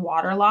susceptible to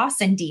water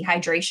loss and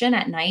dehydration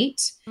at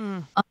night.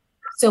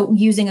 So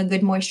using a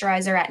good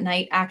moisturizer at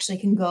night actually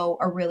can go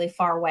a really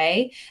far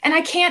way. And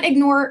I can't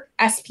ignore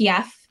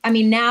SPF. I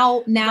mean,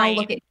 now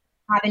look at,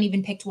 I haven't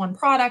even picked one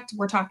product.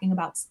 We're talking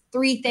about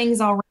 3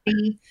 things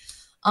already.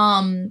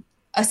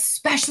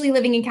 Especially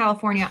living in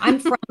California. I'm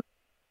from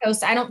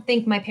coast. I don't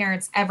think my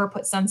parents ever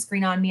put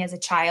sunscreen on me as a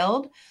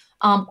child.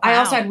 I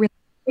also had really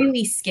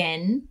oily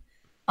skin.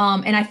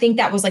 And I think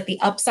that was like the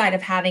upside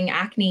of having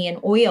acne and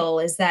oil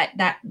is that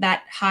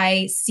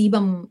high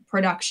sebum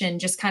production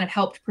just kind of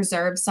helped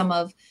preserve some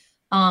of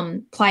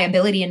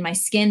pliability in my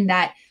skin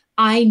that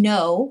I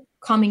know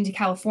coming to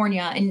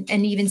California and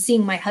even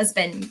seeing my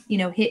husband, you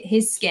know,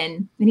 his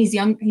skin, and he's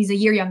a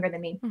year younger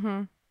than me.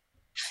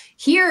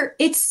 Here,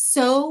 it's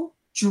so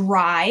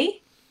dry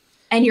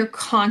and you're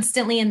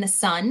constantly in the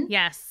sun.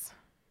 Yes.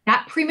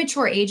 That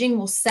premature aging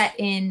will set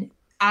in,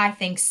 I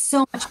think,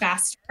 so much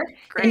faster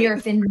than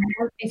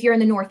if you're in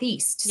the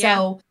Northeast. Yeah.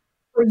 So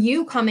for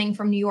you coming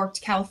from New York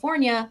to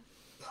California,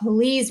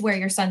 please wear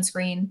your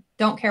sunscreen.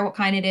 Don't care what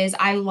kind it is.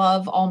 I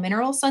love all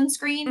mineral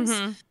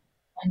sunscreens.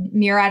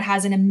 Murad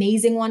has an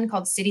amazing one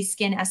called City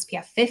Skin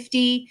SPF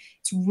 50.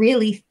 It's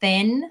really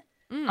thin.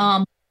 Do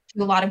a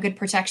lot of good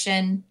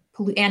protection,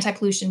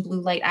 anti-pollution,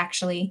 blue light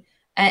actually.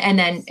 And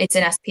then it's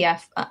an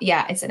SPF.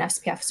 It's an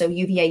SPF. So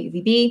UVA,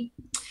 UVB.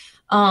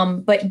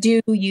 But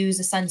do use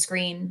a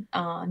sunscreen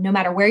no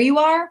matter where you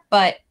are.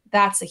 But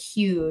that's a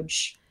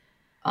huge,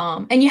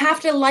 and you have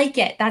to like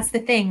it. That's the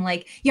thing.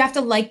 Like you have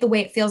to like the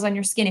way it feels on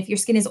your skin. If your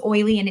skin is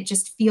oily and it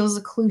just feels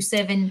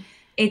occlusive and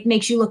it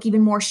makes you look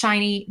even more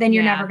shiny, then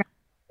you're never going to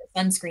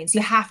sunscreen. So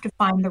you have to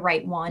find the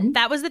right one.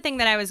 That was the thing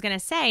that I was going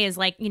to say is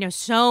like,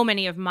 so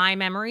many of my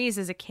memories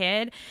as a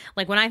kid,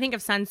 like when I think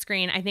of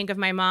sunscreen, I think of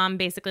my mom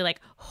basically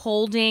like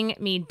holding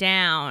me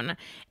down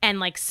and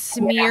like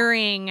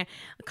smearing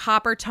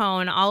copper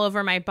tone all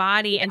over my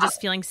body and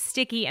just feeling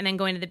sticky and then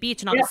going to the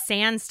beach and all the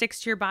sand sticks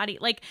to your body.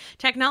 Like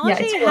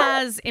technology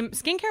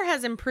skincare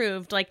has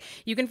improved. Like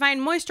you can find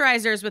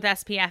moisturizers with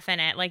SPF in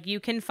it. Like you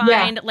can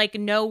find like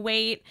no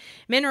weight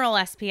mineral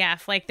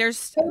SPF. Like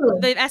there's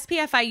the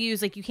SPF I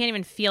use, like you can't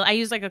even feel. I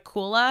use like a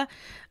Kula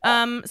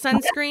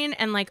sunscreen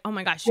and like, oh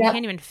my gosh, you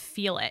can't even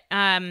feel it.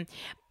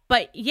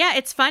 But yeah,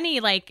 it's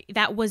funny. Like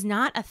that was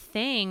not a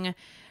thing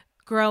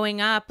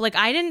growing up. Like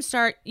I didn't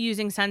start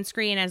using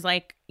sunscreen as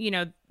like,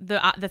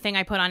 the thing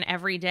I put on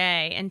every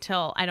day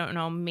until I don't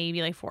know,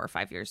 maybe like 4 or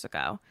 5 years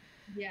ago.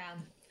 Yeah.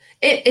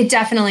 It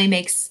definitely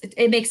makes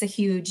a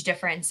huge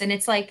difference. And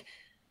it's like,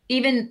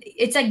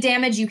 it's like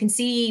damage you can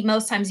see,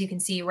 most times you can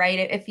see, right?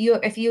 If you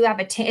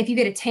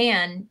get a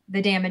tan,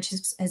 the damage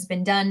has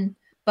been done,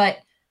 but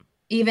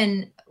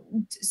even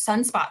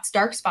sunspots,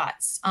 dark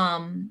spots,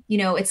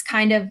 it's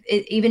kind of,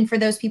 even for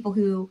those people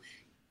who,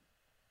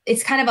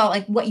 it's kind of about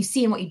like what you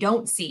see and what you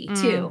don't see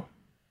too,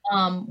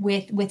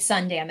 with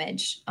sun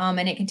damage.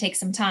 And it can take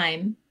some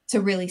time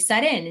to really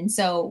set in. And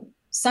so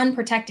sun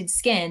protected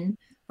skin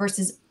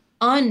versus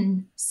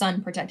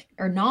non-sun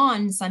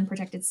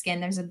protected skin,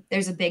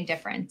 there's a big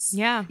difference.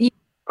 Yeah.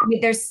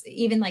 There's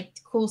even like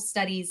cool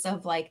studies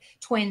of like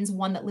twins,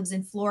 one that lives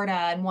in Florida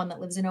and one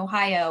that lives in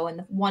Ohio, and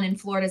the one in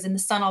Florida is in the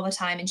sun all the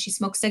time and she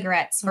smokes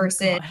cigarettes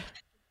versus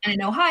and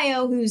in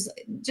Ohio who's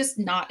just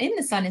not in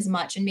the sun as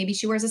much and maybe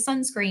she wears a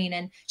sunscreen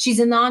and she's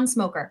a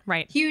non-smoker.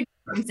 Right. Huge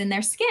difference in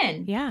their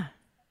skin. Yeah.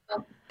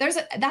 So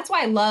that's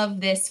why I love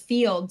this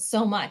field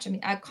so much. I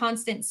mean, I'm a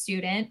constant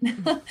student.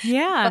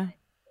 Yeah.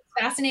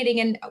 Fascinating,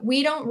 and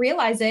we don't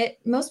realize it.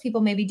 Most people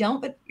maybe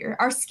don't, but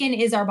our skin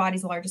is our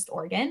body's largest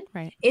organ.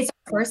 Right. It's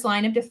our first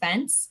line of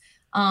defense.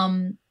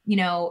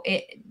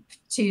 It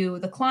to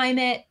the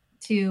climate,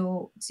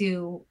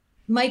 to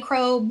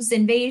microbes,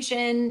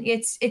 invasion.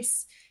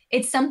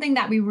 It's something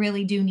that we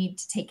really do need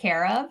to take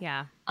care of.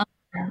 Yeah.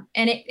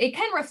 And it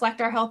can reflect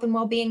our health and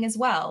well-being as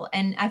well.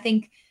 And I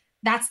think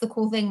that's the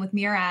cool thing with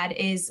Murad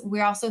is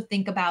we also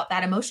think about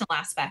that emotional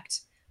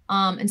aspect.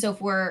 And so if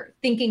we're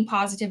thinking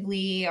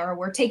positively or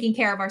we're taking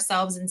care of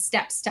ourselves in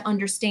steps to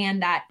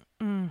understand that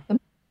the most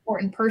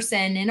important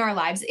person in our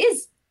lives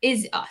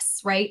is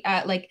us, right?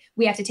 Like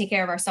we have to take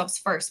care of ourselves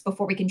first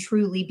before we can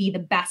truly be the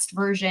best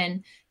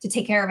version to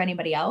take care of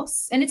anybody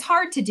else. And it's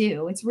hard to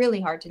do. It's really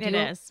hard to do. It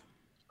is.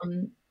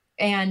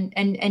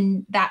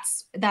 And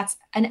that's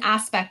an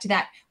aspect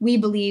that we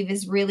believe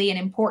is really an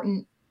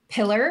important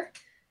pillar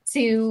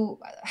to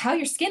how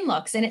your skin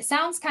looks. And it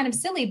sounds kind of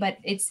silly, but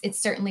it's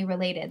certainly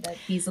related, that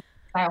these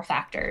style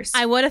factors.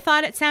 I would have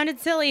thought it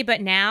sounded silly,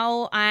 but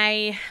now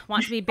I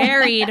want to be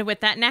buried with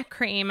that neck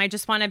cream. I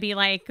just want to be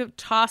like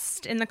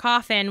tossed in the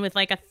coffin with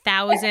like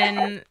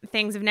 1,000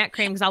 things of neck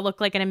cream because I'll look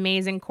like an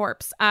amazing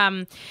corpse.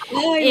 I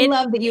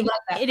love that you love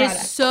that. It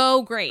product. Is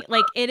so great.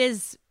 Like it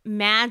is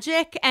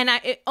magic. And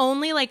it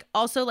only like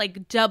also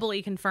like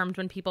doubly confirmed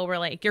when people were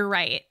like, you're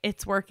right,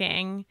 it's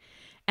working.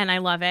 And I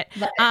love it.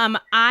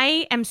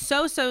 I am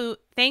so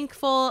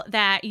thankful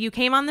that you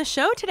came on the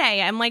show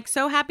today. I'm like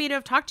so happy to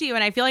have talked to you.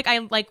 And I feel like I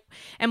like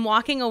am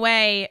walking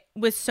away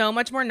with so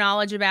much more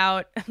knowledge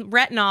about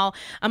retinol,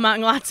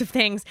 among lots of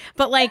things.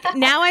 But like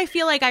now I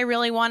feel like I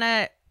really want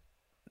to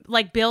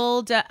like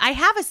build, I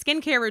have a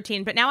skincare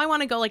routine, but now I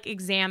want to go like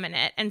examine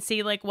it and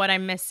see like what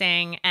I'm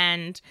missing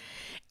and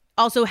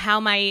also how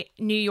my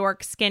New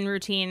York skin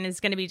routine is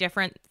going to be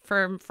different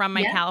from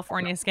my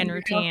California skin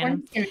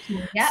routine.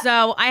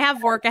 So I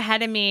have work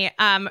ahead of me.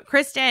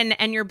 Kristen,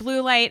 and your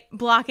blue light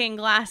blocking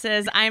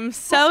glasses. I'm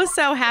so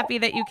happy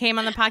that you came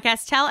on the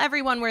podcast. Tell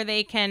everyone where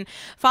they can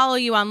follow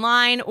you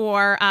online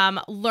or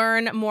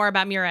learn more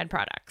about Murad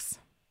products.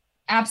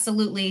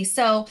 Absolutely.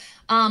 So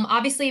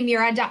obviously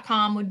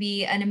Murad.com would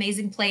be an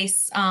amazing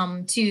place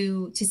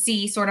to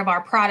see sort of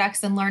our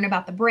products and learn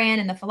about the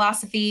brand and the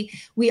philosophy.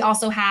 We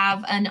also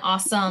have an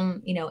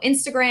awesome,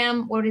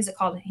 Instagram, what is it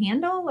called?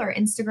 Handle or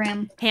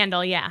Instagram?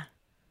 Handle, yeah.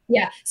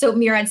 Yeah. So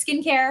Murad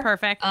Skincare.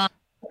 Perfect.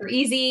 Super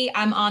easy.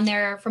 I'm on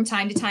there from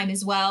time to time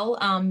as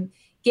well,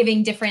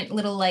 giving different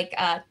little like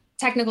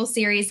technical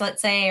series,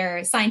 let's say,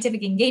 or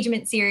scientific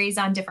engagement series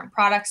on different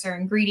products or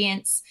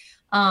ingredients.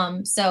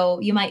 So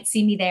you might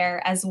see me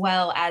there as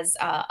well as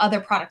other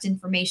product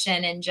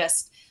information and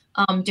just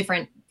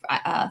different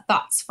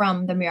thoughts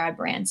from the Murad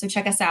brand. So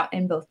check us out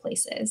in both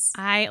places.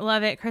 I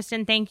love it.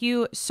 Kristen, thank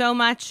you so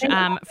much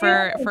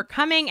for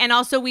coming. And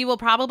also we will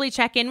probably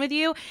check in with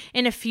you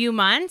in a few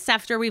months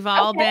after we've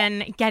all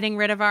been getting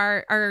rid of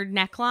our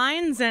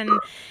necklines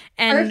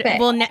and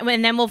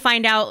then we'll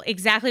find out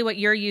exactly what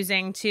you're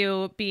using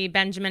to be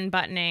Benjamin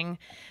buttoning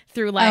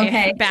through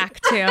life, back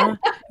to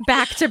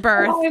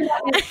birth.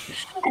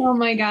 Oh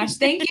my gosh.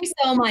 Thank you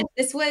so much.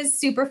 This was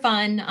super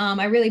fun.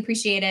 I really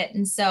appreciate it.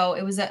 And so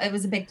it was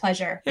a big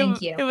pleasure.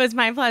 Thank you. It was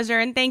my pleasure.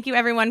 And thank you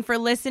everyone for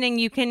listening.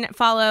 You can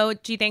follow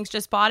Gee Thanks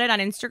Just Bought It on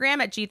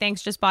Instagram at Gee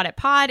Thanks Just Bought It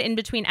Pod. In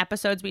between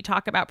episodes, we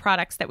talk about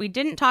products that we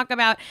didn't talk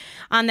about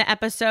on the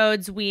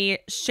episodes. We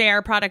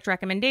share product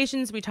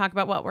recommendations. We talk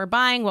about what we're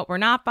buying, what we're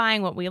not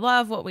buying, what we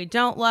love, what we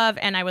don't love.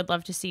 And I would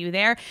love to see you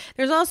there.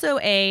 There's also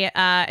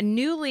a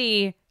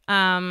newly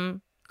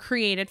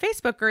created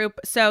Facebook group.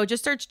 So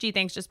just search Gee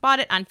Thanks Just Bought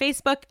It on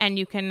Facebook and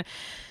you can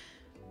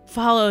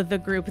follow the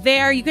group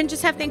there. You can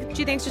just have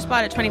Gee Thanks Just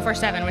Bought It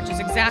 24/7, which is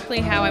exactly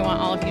how I want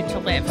all of you to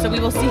live. So we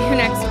will see you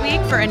next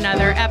week for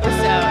another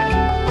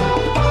episode.